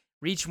grow,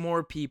 reach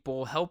more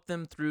people, help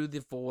them through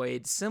the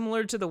void,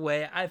 similar to the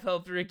way I've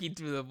helped Ricky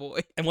through the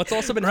void. And what's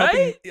also been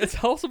Right?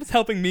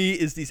 helping me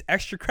is these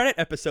extra credit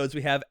episodes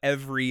we have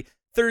every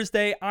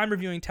Thursday. I'm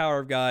reviewing Tower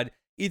of God.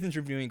 Ethan's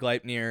reviewing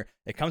Gleipnir.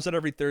 It comes out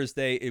every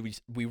Thursday.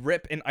 We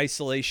rip in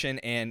isolation,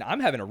 and I'm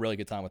having a really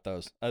good time with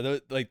those.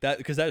 Like that,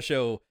 because that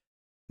show,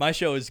 my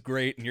show is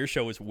great, and your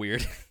show is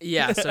weird.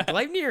 Yeah, so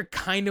Gleipnir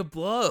kind of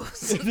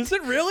blows. Does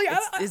it really?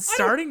 It's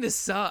starting to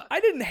suck. I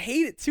didn't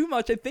hate it too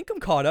much. I think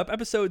I'm caught up.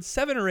 Episode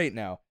 7 or 8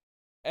 now,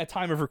 at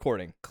time of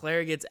recording.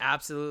 Claire gets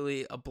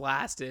absolutely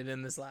blasted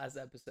in this last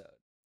episode.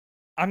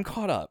 I'm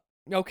caught up.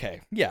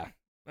 Okay, yeah.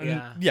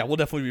 Yeah, we'll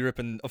definitely be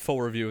ripping a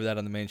full review of that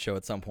on the main show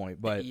at some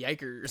point. But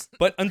Yikers.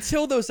 But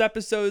until those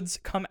episodes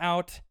come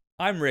out,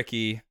 I'm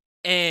Ricky.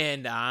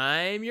 And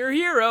I'm your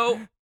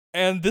hero.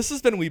 And this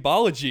has been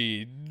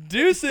Weebology.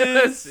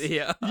 Deuces. See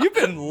ya. You've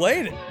been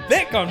laying it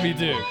thick on me,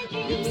 dude.